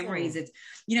friends. It's memories. It's,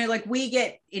 you know, like we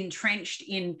get entrenched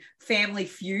in Family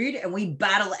Feud and we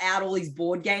battle out all these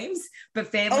board games, but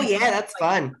family that's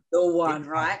like fun, the one,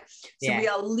 right? So we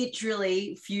are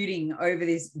literally feuding over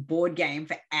this board game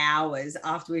for hours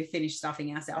after we finish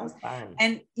stuffing ourselves.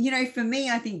 And you know, for me,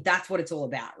 I think that's what it's all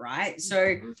about, right?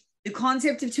 So the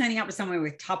concept of turning up to somewhere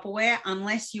with Tupperware,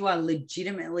 unless you are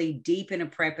legitimately deep in a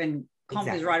prep and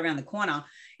comp is right around the corner,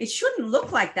 it shouldn't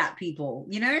look like that, people,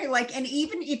 you know, like, and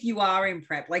even if you are in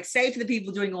prep, like say for the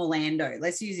people doing Orlando,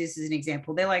 let's use this as an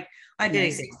example. They're like, I don't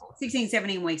know, 16,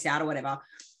 17 weeks out or whatever.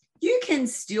 You can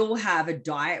still have a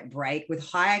diet break with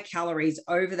higher calories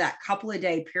over that couple of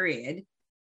day period,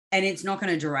 and it's not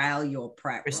going to derail your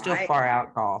prep. We're still far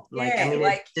out, Carl. Like, I mean,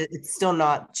 it's still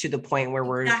not to the point where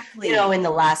we're, you know, in the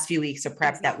last few weeks of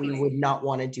prep that we would not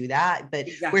want to do that. But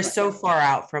we're so far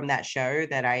out from that show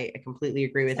that I completely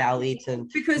agree with Ali to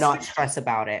not stress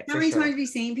about it. How many times have you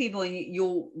seen people and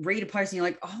you'll read a post and you're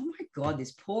like, oh my God,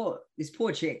 this poor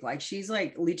chick, like she's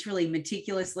like literally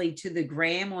meticulously to the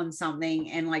gram on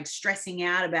something and like stressing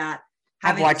out about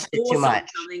having I've watched it too much.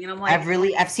 And I'm like,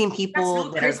 I've seen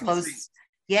people that are close.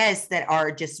 Yes, that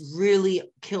are just really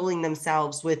killing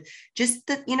themselves with just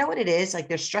the, you know what it is? Like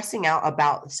they're stressing out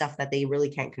about stuff that they really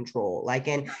can't control. Like,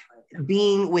 and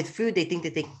being with food, they think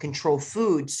that they can control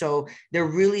food. So they're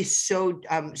really so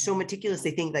meticulous.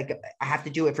 They think like I have to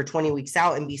do it for 20 weeks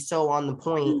out and be so on the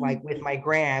point, like with my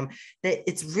gram, that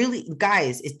it's really,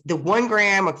 guys, it's the 1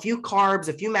 gram, a few carbs,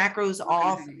 a few macros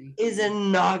off is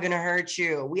not going to hurt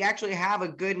you. We actually have a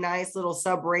good, nice little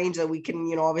sub range that we can,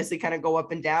 you know, obviously kind of go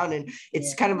up and down, and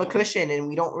it's kind of a cushion and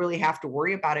we don't really have to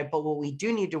worry about it. But what we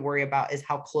do need to worry about is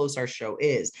how close our show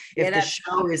is. If the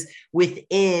show is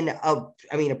within a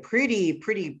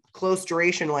pretty close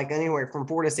duration, like anywhere from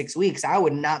 4 to 6 weeks, I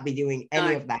would not be doing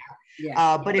any of that.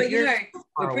 Yeah. But if you're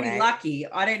we're pretty lucky.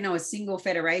 I don't know a single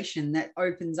federation that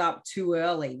opens up too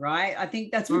early, right? I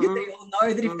think that's because they all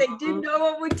know that if they did, no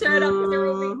one would turn up because they're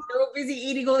all busy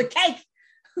eating all the cake.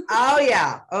 Oh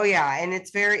yeah. And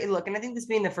it's and I think this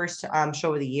being the first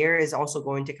show of the year is also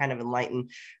going to kind of enlighten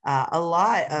a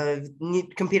lot of new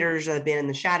competitors that have been in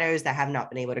the shadows that have not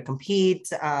been able to compete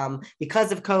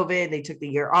because of COVID. They took the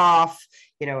year off,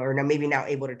 or maybe now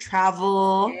able to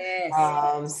travel.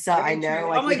 Yes. So I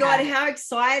know. Oh my God, how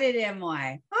excited am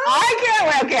I? I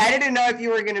can't wait. Okay, I didn't know if you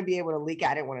were going to be able to leak.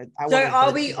 I didn't want to. So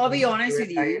I'll be honest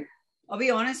with you. I'll be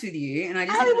honest with you, and I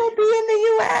will be in the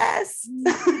US.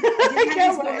 I just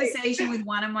had this conversation with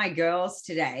one of my girls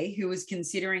today who was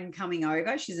considering coming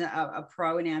over. She's a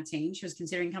pro in our team. She was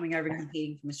considering coming over and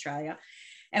competing from Australia.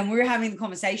 And we were having the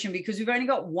conversation because we've only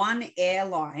got one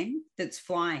airline that's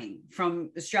flying from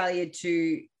Australia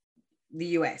to the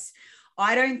US.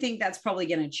 I don't think that's probably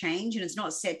going to change, and it's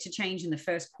not set to change in the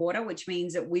first quarter, which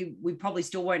means that we probably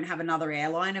still won't have another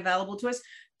airline available to us.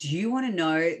 Do you want to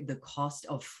know the cost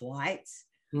of flights?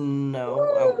 No.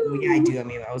 Oh, yeah, I do. I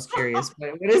mean, I was curious.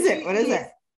 What is it? What is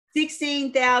it?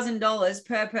 $16,000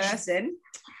 per person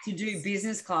to do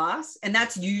business class, and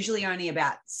that's usually only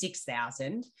about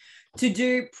 $6,000. To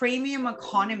do premium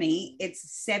economy,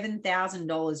 it's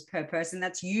 $7,000 per person.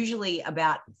 That's usually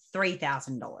about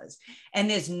 $3,000. And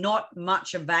there's not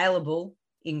much available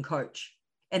in coach.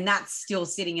 And that's still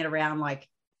sitting at around like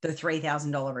the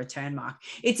 $3,000 return mark.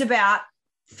 It's about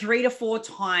 3 to 4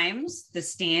 times the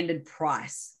standard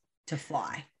price to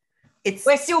fly.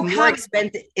 We're still more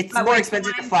expensive. It's more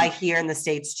expensive to fly here in the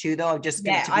States too, though.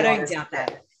 I don't doubt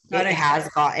that. It has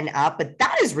gotten up, but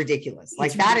that is ridiculous.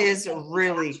 Like that is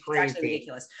really crazy. It's actually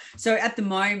ridiculous. So at the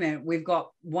moment, we've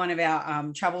got one of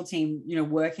our travel team,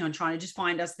 working on trying to just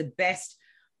find us the best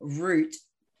route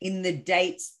in the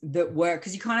dates that work,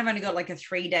 because you kind of only got like a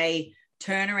 3-day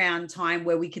turnaround time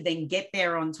where we could then get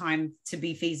there on time to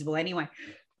be feasible anyway.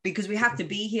 Because we have to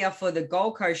be here for the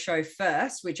Gold Coast show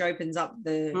first, which opens up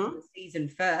the season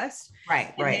first.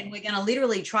 Right. And then we're going to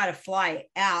literally try to fly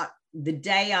out the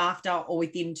day after or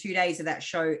within 2 days of that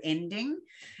show ending.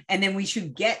 And then we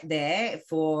should get there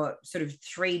for sort of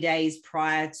 3 days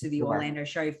prior to the Orlando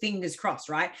show, fingers crossed,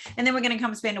 right? And then we're going to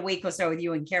come spend a week or so with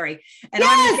you and Kerry. And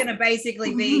I'm just going to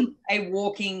basically be a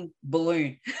walking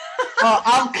balloon. Oh,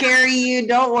 I'll carry you.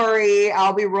 Don't worry.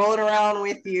 I'll be rolling around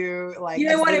with you. Like, you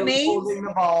know what it means? Holding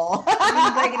the ball.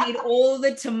 I can eat all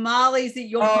the tamales that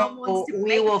your mom wants to make.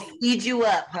 We will feed you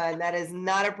up, hun. That is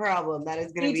not a problem. That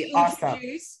is going to be awesome.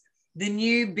 The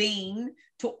new bean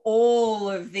to all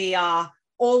of the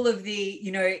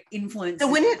influencers. So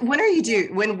when are you due?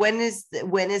 When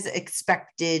is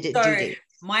expected due date?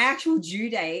 My actual due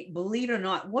date, believe it or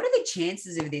not, what are the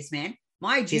chances of this, man?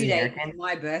 My due date is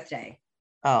my birthday.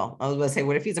 Oh, I was about to say,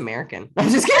 what if he's American? I'm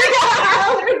just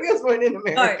kidding. He was born in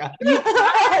America.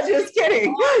 Just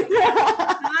kidding. You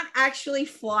can't actually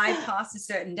fly past a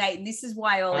certain date, and this is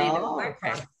why Orlando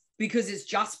works, because it's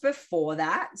just before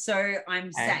that, so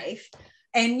I'm safe.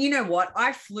 And you know what?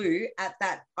 I flew at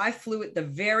the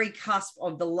very cusp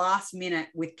of the last minute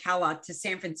with Kala to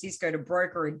San Francisco to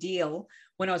broker a deal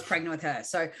when I was pregnant with her.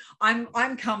 So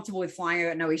I'm comfortable with flying. I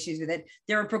got no issues with it.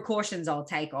 There are precautions I'll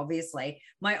take, obviously.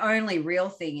 My only real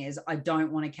thing is I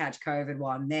don't want to catch COVID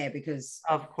while I'm there, because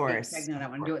of course pregnant, I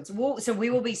don't want to do it. So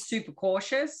we will be super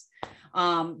cautious.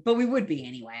 But we would be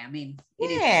anyway. I mean, you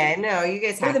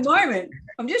guys have at the moment.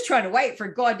 I'm just trying to wait for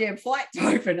a goddamn flight to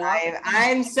open up.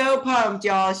 I'm so pumped,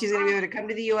 y'all. She's gonna be able to come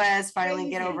to the US, finally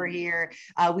get over here.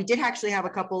 We did actually have a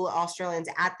couple Australians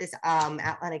at this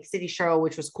Atlantic City show,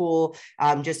 which was cool.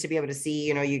 Just to be able to see,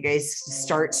 you guys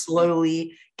start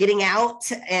slowly getting out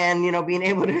and being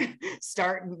able to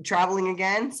start traveling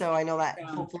again. So I know that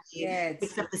hopefully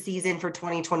picks up the season for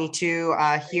 2022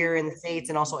 here in the States,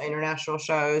 and also international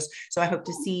shows. So I hope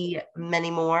to see many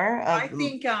more. I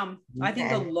think a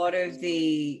lot of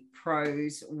the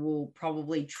pros will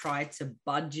probably try to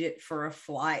budget for a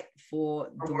flight for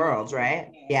the Worlds,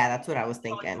 right? Yeah, that's what I was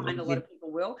thinking. A lot of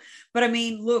people will. But I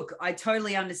mean, look, I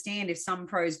totally understand if some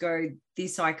pros go,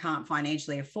 this I can't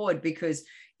financially afford, because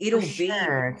it'll be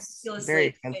ridiculously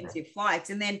expensive flights.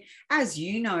 And then, as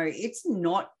you know, it's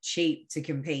not cheap to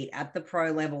compete at the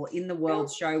pro level in the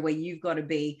world show, where you've got to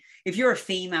be, if you're a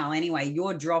female anyway,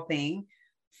 you're dropping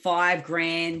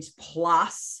 $5,000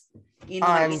 plus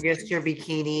on just your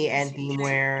bikini and theme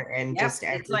wear and just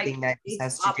everything that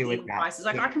has to do with that. Prices.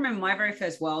 Like I can remember my very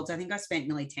first Worlds, I think I spent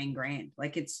nearly $10,000.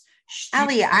 Like it's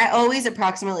Ali, I always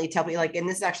approximately tell people, like, and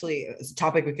this is actually a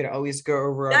topic we could always go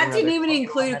over. That didn't even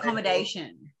include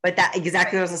accommodation. But that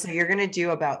exactly what I was gonna say. You're gonna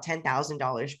do about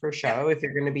 $10,000 per show if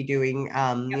you're gonna be doing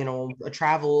you know, a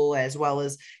travel as well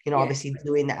as, you know, obviously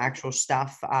doing the actual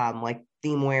stuff like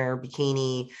theme wear,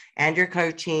 bikini, and your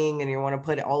coaching, and you want to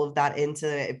put all of that into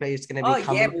it, but it's gonna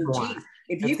become more. Geez,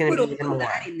 if It's you gonna put be all even of more.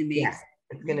 that in the mix,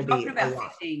 It's you're gonna talking be about a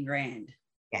lot. 15 grand.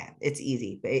 Yeah, it's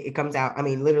easy. It comes out. I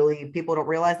mean, literally, people don't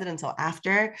realize it until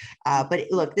after. But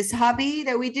look, this hobby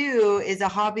that we do is a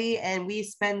hobby, and we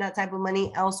spend that type of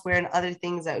money elsewhere and other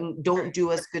things that don't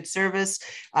do us good service.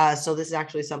 So this is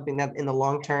actually something that, in the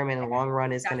long term and in the long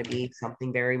run, is going to be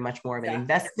something very much more of an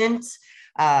investment.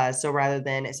 So rather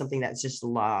than something that's just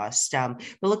lost. But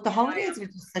look, the holidays are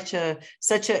just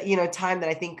such a you know, time that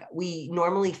I think we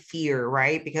normally fear,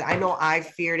 right? Because I know I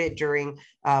feared it during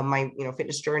my, you know,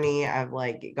 fitness journey. I've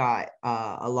like got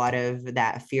a lot of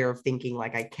that fear of thinking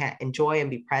like I can't enjoy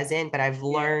and be present, but I've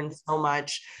learned so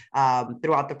much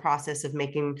throughout the process of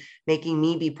making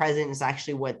me be present is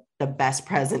actually what the best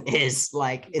present is.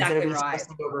 Like instead of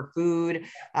stressing over food,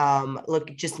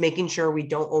 look, just making sure we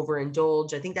don't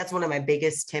overindulge. I think that's one of my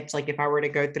biggest tips. Like if I were to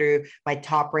go through my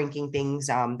top ranking things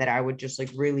that I would just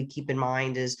like really keep in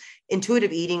mind is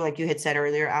intuitive eating, like you had said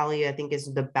earlier, Ali, I think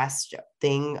is the best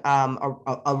thing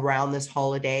around this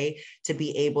holiday, to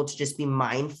be able to just be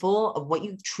mindful of what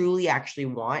you truly actually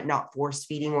want, not force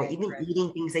feeding or even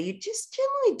eating things that you just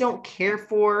generally don't care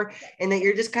for, and that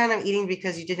you're just kind of eating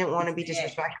because you didn't want to be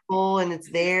disrespectful, and it's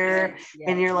there,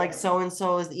 and you're like, so and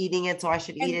so is eating it, so I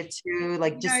should eat it too.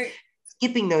 Like just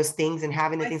skipping those things and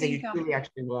having the things that you truly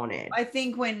actually wanted. I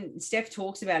think when Steph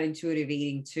talks about intuitive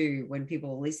eating too, when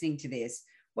people are listening to this,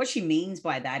 what she means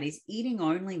by that is eating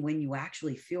only when you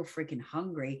actually feel freaking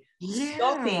hungry,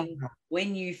 stopping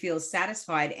when you feel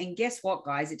satisfied. And guess what,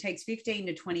 guys? It takes 15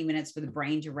 to 20 minutes for the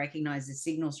brain to recognize the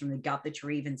signals from the gut that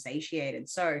you're even satiated.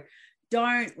 So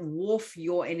don't wolf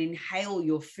and inhale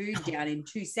your food down in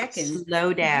 2 seconds.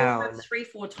 Slow down. You'll have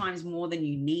 3-4 times more than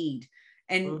you need.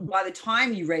 And by the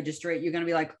time you register it, you're going to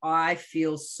be like, I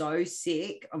feel so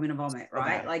sick, I'm going to vomit,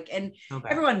 right? Like, and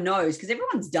everyone knows, because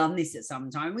everyone's done this at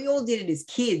some time. We all did it as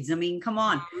kids. I mean, come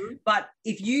on. But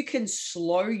if you can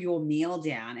slow your meal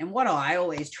down, and what I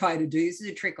always try to do, this is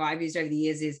a trick I've used over the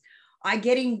years, is I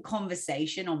get in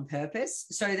conversation on purpose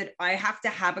so that I have to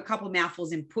have a couple of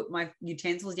mouthfuls and put my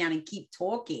utensils down and keep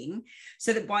talking,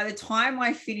 so that by the time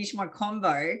I finish my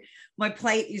combo, my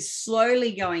plate is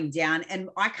slowly going down, and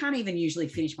I can't even usually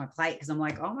finish my plate because I'm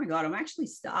like, oh my God, I'm actually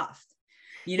stuffed.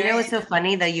 You know, it's so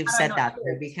funny that you've said that,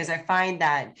 because I find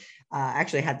that I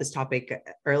actually had this topic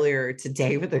earlier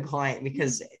today with a client,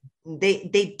 because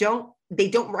they don't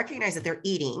recognize that they're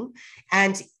eating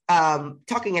and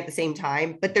talking at the same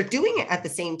time, but they're doing it at the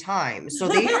same time. So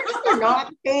they're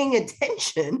not paying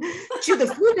attention to the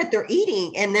food that they're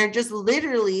eating, and they're just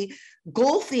literally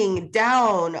gulping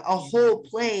down a whole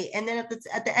plate. And then at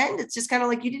the end, it's just kind of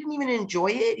like, you didn't even enjoy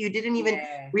it. You didn't even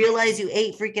realize you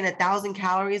ate freaking 1,000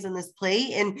 calories on this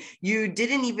plate, and you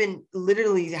didn't even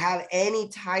literally have any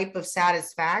type of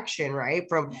satisfaction, right,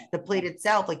 from the plate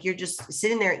itself. Like you're just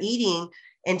sitting there eating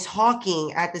and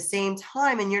talking at the same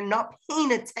time, and you're not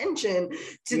paying attention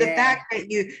to the fact that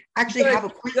you actually have a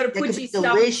plate that could be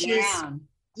delicious.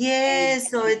 Yes.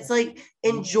 So it's like,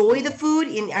 enjoy the food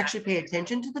and actually pay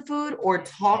attention to the food, or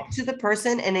talk to the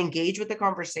person and engage with the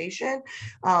conversation.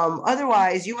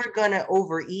 Otherwise, you are going to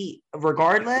overeat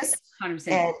regardless. 100%.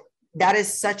 And that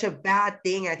is such a bad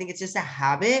thing. I think it's just a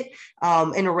habit.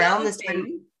 And around this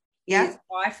time,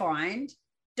 I find,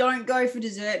 don't go for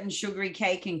dessert and sugary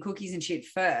cake and cookies and shit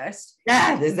first.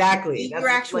 Yeah, exactly. Eat your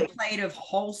actual plate of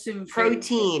wholesome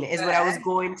protein is what I was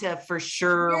going to for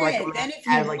sure. Then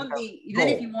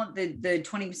if you want the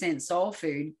 20% soul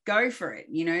food, go for it.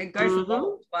 You know, go for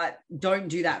both, but don't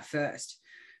do that first.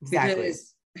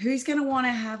 Because who's going to want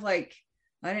to have, like,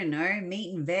 I don't know,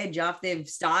 meat and veg after they've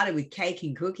started with cake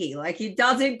and cookie? Like, it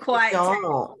doesn't quite.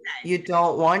 You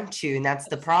don't want to. And that's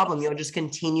the problem. You'll just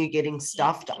continue getting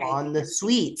stuffed on the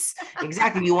sweets.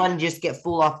 Exactly. You want to just get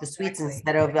full off the sweets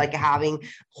instead of like having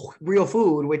real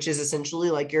food, which is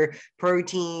essentially like your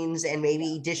proteins and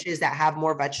maybe dishes that have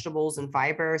more vegetables and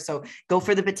fiber. So go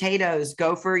for the potatoes,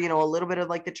 go for, you know, a little bit of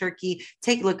like the turkey.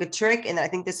 Take a look, a trick. And I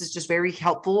think this is just very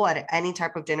helpful at any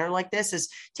type of dinner like this, is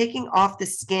taking off the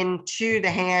skin to the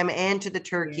ham and to the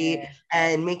turkey,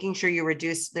 and making sure you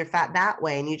reduce their fat that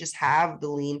way. And you just have the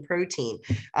lean protein.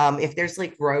 If there's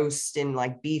like roast and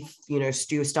like beef,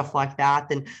 stew, stuff like that,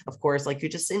 then of course, like you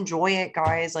just enjoy it,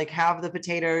 guys. Like have the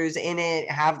potatoes in it,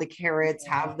 have the carrots,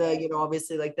 have the,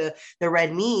 obviously like the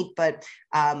red meat. But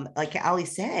like Ali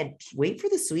said, wait for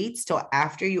the sweets till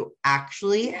after you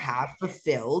actually have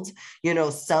fulfilled,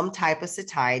 some type of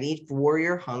satiety for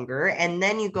your hunger. And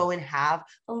then you go and have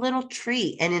a little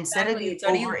treat. And instead of you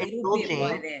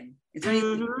overindulging, it's only a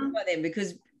little bit by then,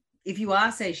 because if you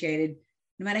are satiated,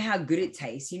 no matter how good it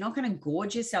tastes, you're not going to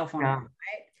gorge yourself on it, right?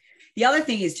 The other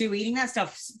thing is too, eating that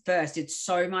stuff first, it's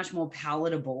so much more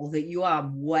palatable that you are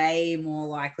way more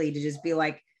likely to just be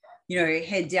like,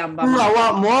 head down. I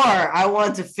want more. I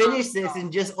want to finish this and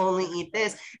just only eat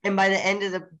this. And by the end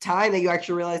of the time that you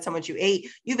actually realize how much you've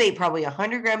ate probably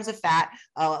 100 grams of fat,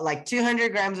 like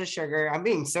 200 grams of sugar. I'm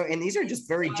being and these are just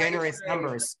very generous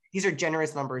numbers. These are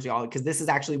generous numbers, y'all, because this is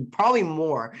actually probably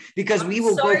more, because we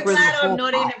will go for the whole I'm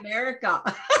not in America.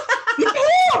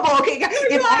 Okay,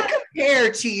 if I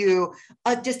compare to you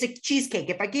just a cheesecake,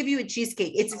 if I give you a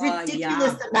cheesecake, it's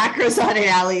ridiculous the macros on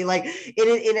it, Ali. Like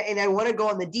and I want to go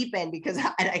on the deep end, because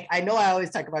I know I always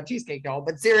talk about cheesecake, y'all,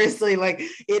 but seriously, like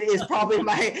it is probably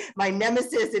my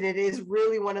nemesis, and it is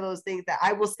really one of those things that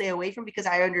I will stay away from, because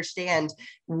I understand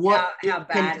what it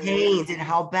contains and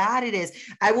how bad it is.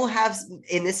 I will have,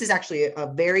 and this is actually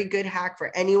a very good hack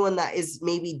for anyone that is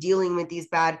maybe dealing with these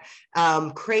bad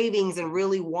cravings and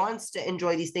really wants to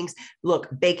enjoy these things. Look,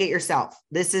 bake it yourself.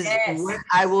 This is what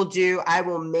I will do. I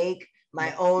will make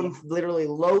my own literally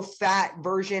low fat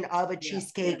version of a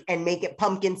cheesecake and make it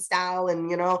pumpkin style,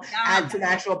 and add some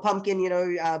actual pumpkin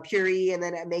puree, and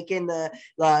then make in the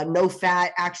no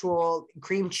fat actual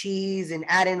cream cheese, and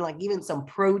add in like even some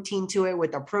protein to it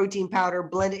with a protein powder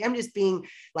blended. I'm just being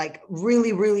like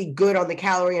really, really good on the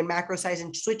calorie and macro size,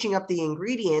 and switching up the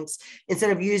ingredients.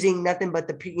 Instead of using nothing but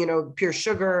the pure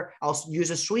sugar, I'll use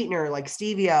a sweetener like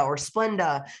stevia or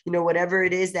Splenda, whatever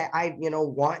it is that I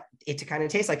want it to kind of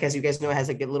taste like. As you guys know, it has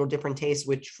like a little different taste,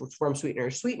 which from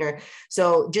sweetener to sweetener.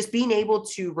 So just being able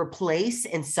to replace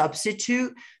and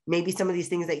substitute maybe some of these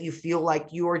things that you feel like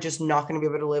you are just not going to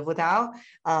be able to live without,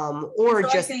 or so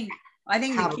just I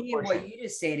think the key of what you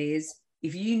just said is,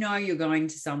 if you're going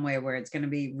to somewhere where it's going to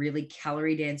be really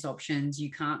calorie dense options,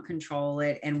 you can't control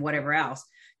it and whatever else,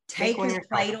 take a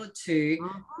plate or two,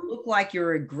 look like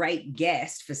you're a great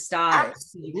guest for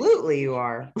starters. Absolutely, you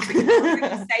are.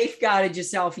 Safeguarded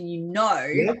yourself, and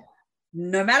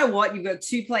no matter what, you've got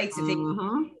 2 plates of things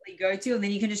you go to, and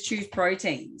then you can just choose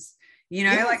proteins.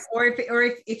 Or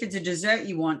if it's a dessert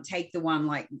you want, take the one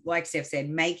like Steph said,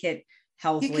 make it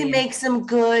healthily. You can make some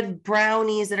good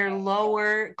brownies that are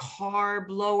lower carb,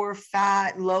 lower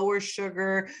fat, lower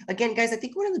sugar. Again, guys, I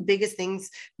think one of the biggest things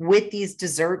with these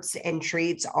desserts and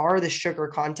treats are the sugar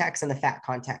context and the fat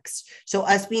context. So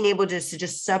us being able to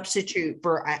just substitute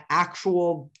for an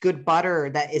actual good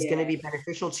butter that is going to be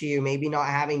beneficial to you, maybe not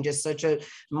having just such a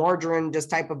margarine,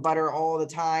 just type of butter all the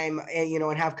time, and,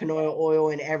 and have canola oil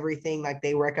and everything like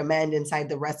they recommend inside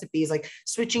the recipes, like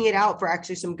switching it out for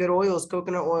actually some good oils,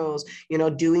 coconut oils,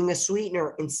 doing a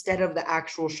sweetener instead of the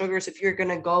actual sugars. If you're going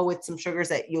to go with some sugars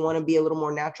that you want to be a little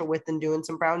more natural with, and doing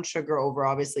some brown sugar over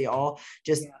obviously all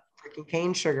just freaking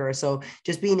cane sugar. So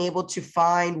just being able to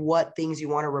find what things you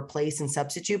want to replace and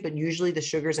substitute, but usually the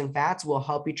sugars and fats will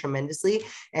help you tremendously.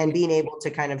 And being able to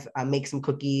kind of make some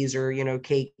cookies or,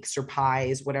 cakes or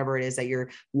pies, whatever it is that you're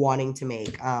wanting to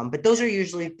make. But those are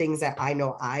usually things that I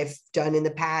know I've done in the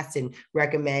past and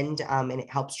recommend, and it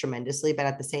helps tremendously. But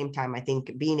at the same time, I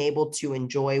think being able to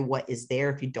enjoy what is there,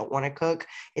 if you don't want to cook,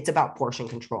 it's about portion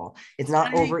control. It's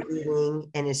not overeating,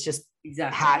 and it's just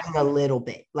having a little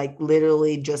bit, like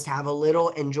literally just have a little,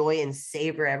 enjoy and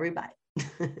savor everybody.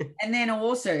 And then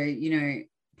also,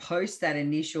 post that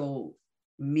initial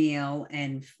meal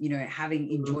and, having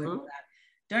enjoyed that,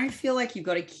 don't feel like you've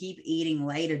got to keep eating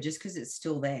later just because it's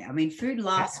still there. I mean, food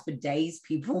lasts for days,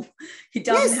 people. It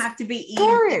doesn't have to be eaten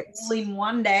all in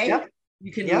one day.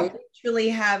 You can literally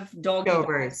have dog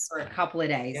for a couple of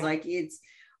days. Like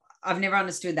I've never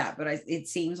understood that, but it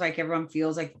seems like everyone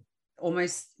feels like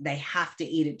almost they have to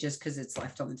eat it just because it's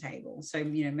left on the table. So,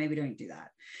 maybe don't do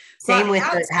that. Same with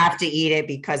have to eat it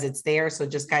because it's there. So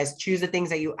just guys, choose the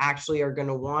things that you actually are going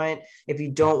to want. If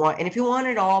you don't want, and if you want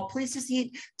it all, please just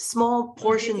eat small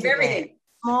portions of everything.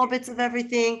 small bits of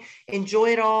everything. Enjoy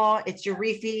it all. It's your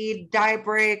refeed, diet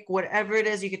break, whatever it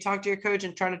is. You could talk to your coach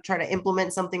and try to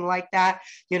implement something like that.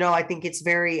 I think it's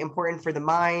very important for the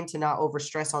mind to not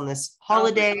overstress on this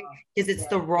holiday because it's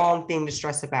the wrong thing to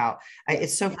stress about.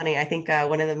 It's so funny. I think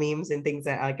one of the memes and things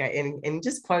that and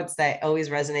just quotes that always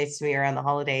resonates to me around the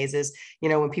holidays is,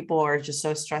 when people are just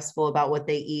so stressful about what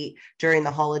they eat during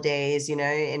the holidays,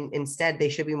 and instead they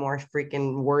should be more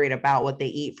freaking worried about what they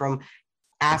eat from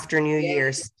after New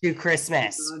Year's to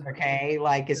Christmas. Okay.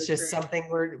 Like it's just something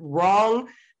we're wrong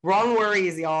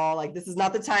worries, y'all. Like this is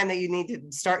not the time that you need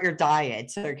to start your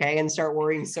diet. Okay. And start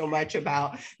worrying so much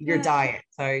about your diet.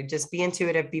 So just be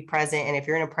intuitive, be present. And if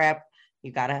you're in a prep,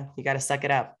 you gotta suck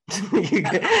it up. you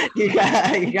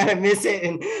gotta miss it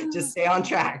and just stay on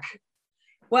track.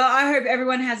 Well, I hope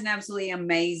everyone has an absolutely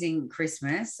amazing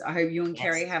Christmas. I hope you and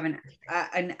Kerry have an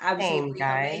absolutely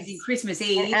amazing Christmas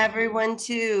Eve. And everyone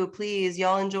too, please,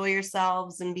 y'all enjoy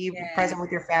yourselves and be present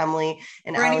with your family.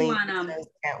 And for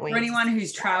anyone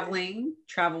who's traveling,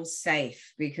 travel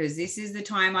safe, because this is the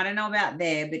time, I don't know about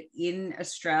there, but in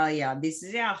Australia, this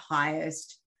is our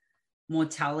highest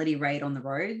mortality rate on the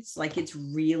roads. Like it's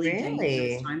really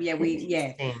dangerous time.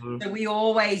 So you'll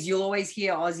always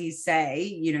hear Aussies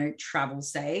say, travel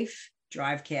safe,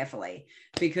 drive carefully,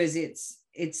 because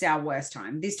it's our worst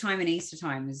time. This time in Easter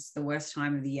time is the worst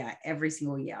time of the year. Every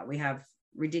single year we have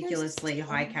ridiculously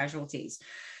high casualties.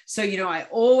 So, I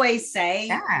always say,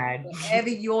 wherever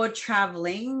you're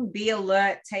traveling, be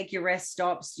alert, take your rest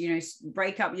stops,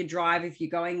 break up your drive. If you're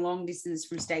going long distance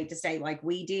from state to state, like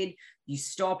we did, you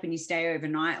stop and you stay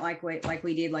overnight, like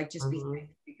we did, like just be safe,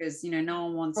 because, no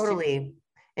one wants to.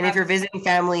 And if you're visiting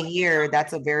family here,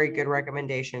 that's a very good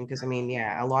recommendation. Because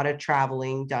a lot of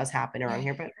traveling does happen around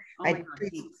here, but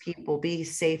people be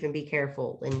safe and be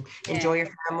careful and enjoy your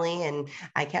family. And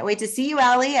I can't wait to see you,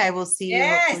 Allie. I will see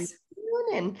you.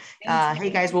 And hey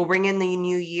guys, we'll bring in the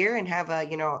new year and have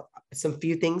some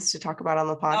few things to talk about on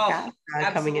the podcast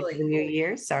coming into the new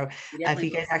year. So if you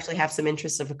guys actually have some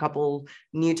interest of a couple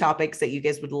new topics that you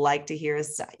guys would like to hear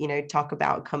us talk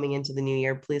about coming into the new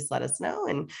year, please let us know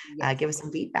and give us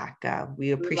some feedback.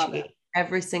 We appreciate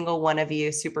every single one of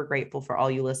you. Super grateful for all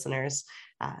you listeners.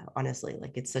 Honestly,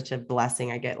 like it's such a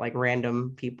blessing. I get like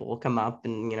random people come up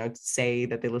and say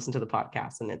that they listen to the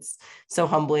podcast, and it's so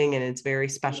humbling and it's very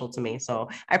special to me. So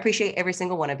I appreciate every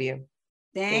single one of you.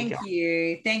 Thank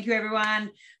you everyone.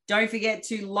 Don't forget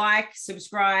to like,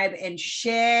 subscribe, and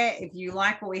share if you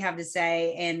like what we have to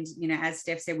say. And as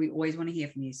Steph said, we always want to hear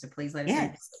from you, so please let us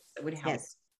know. That would help.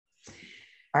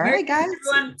 All right, guys,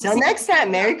 till next time.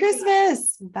 Merry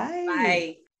Christmas.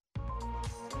 Bye.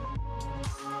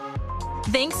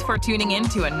 Thanks for tuning in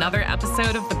to another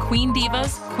episode of the Queen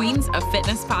Divas, Queens of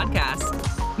Fitness podcast.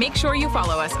 Make sure you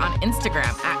follow us on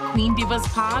Instagram at Queen Divas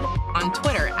Pod, on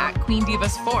Twitter at Queen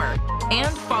Divas 4,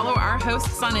 and follow our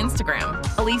hosts on Instagram,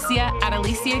 Alicia at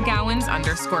Alicia Gowans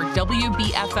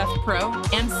 _WBFF Pro,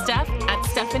 and Steph at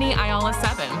Stephanie Ayala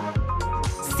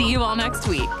 7. See you all next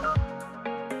week.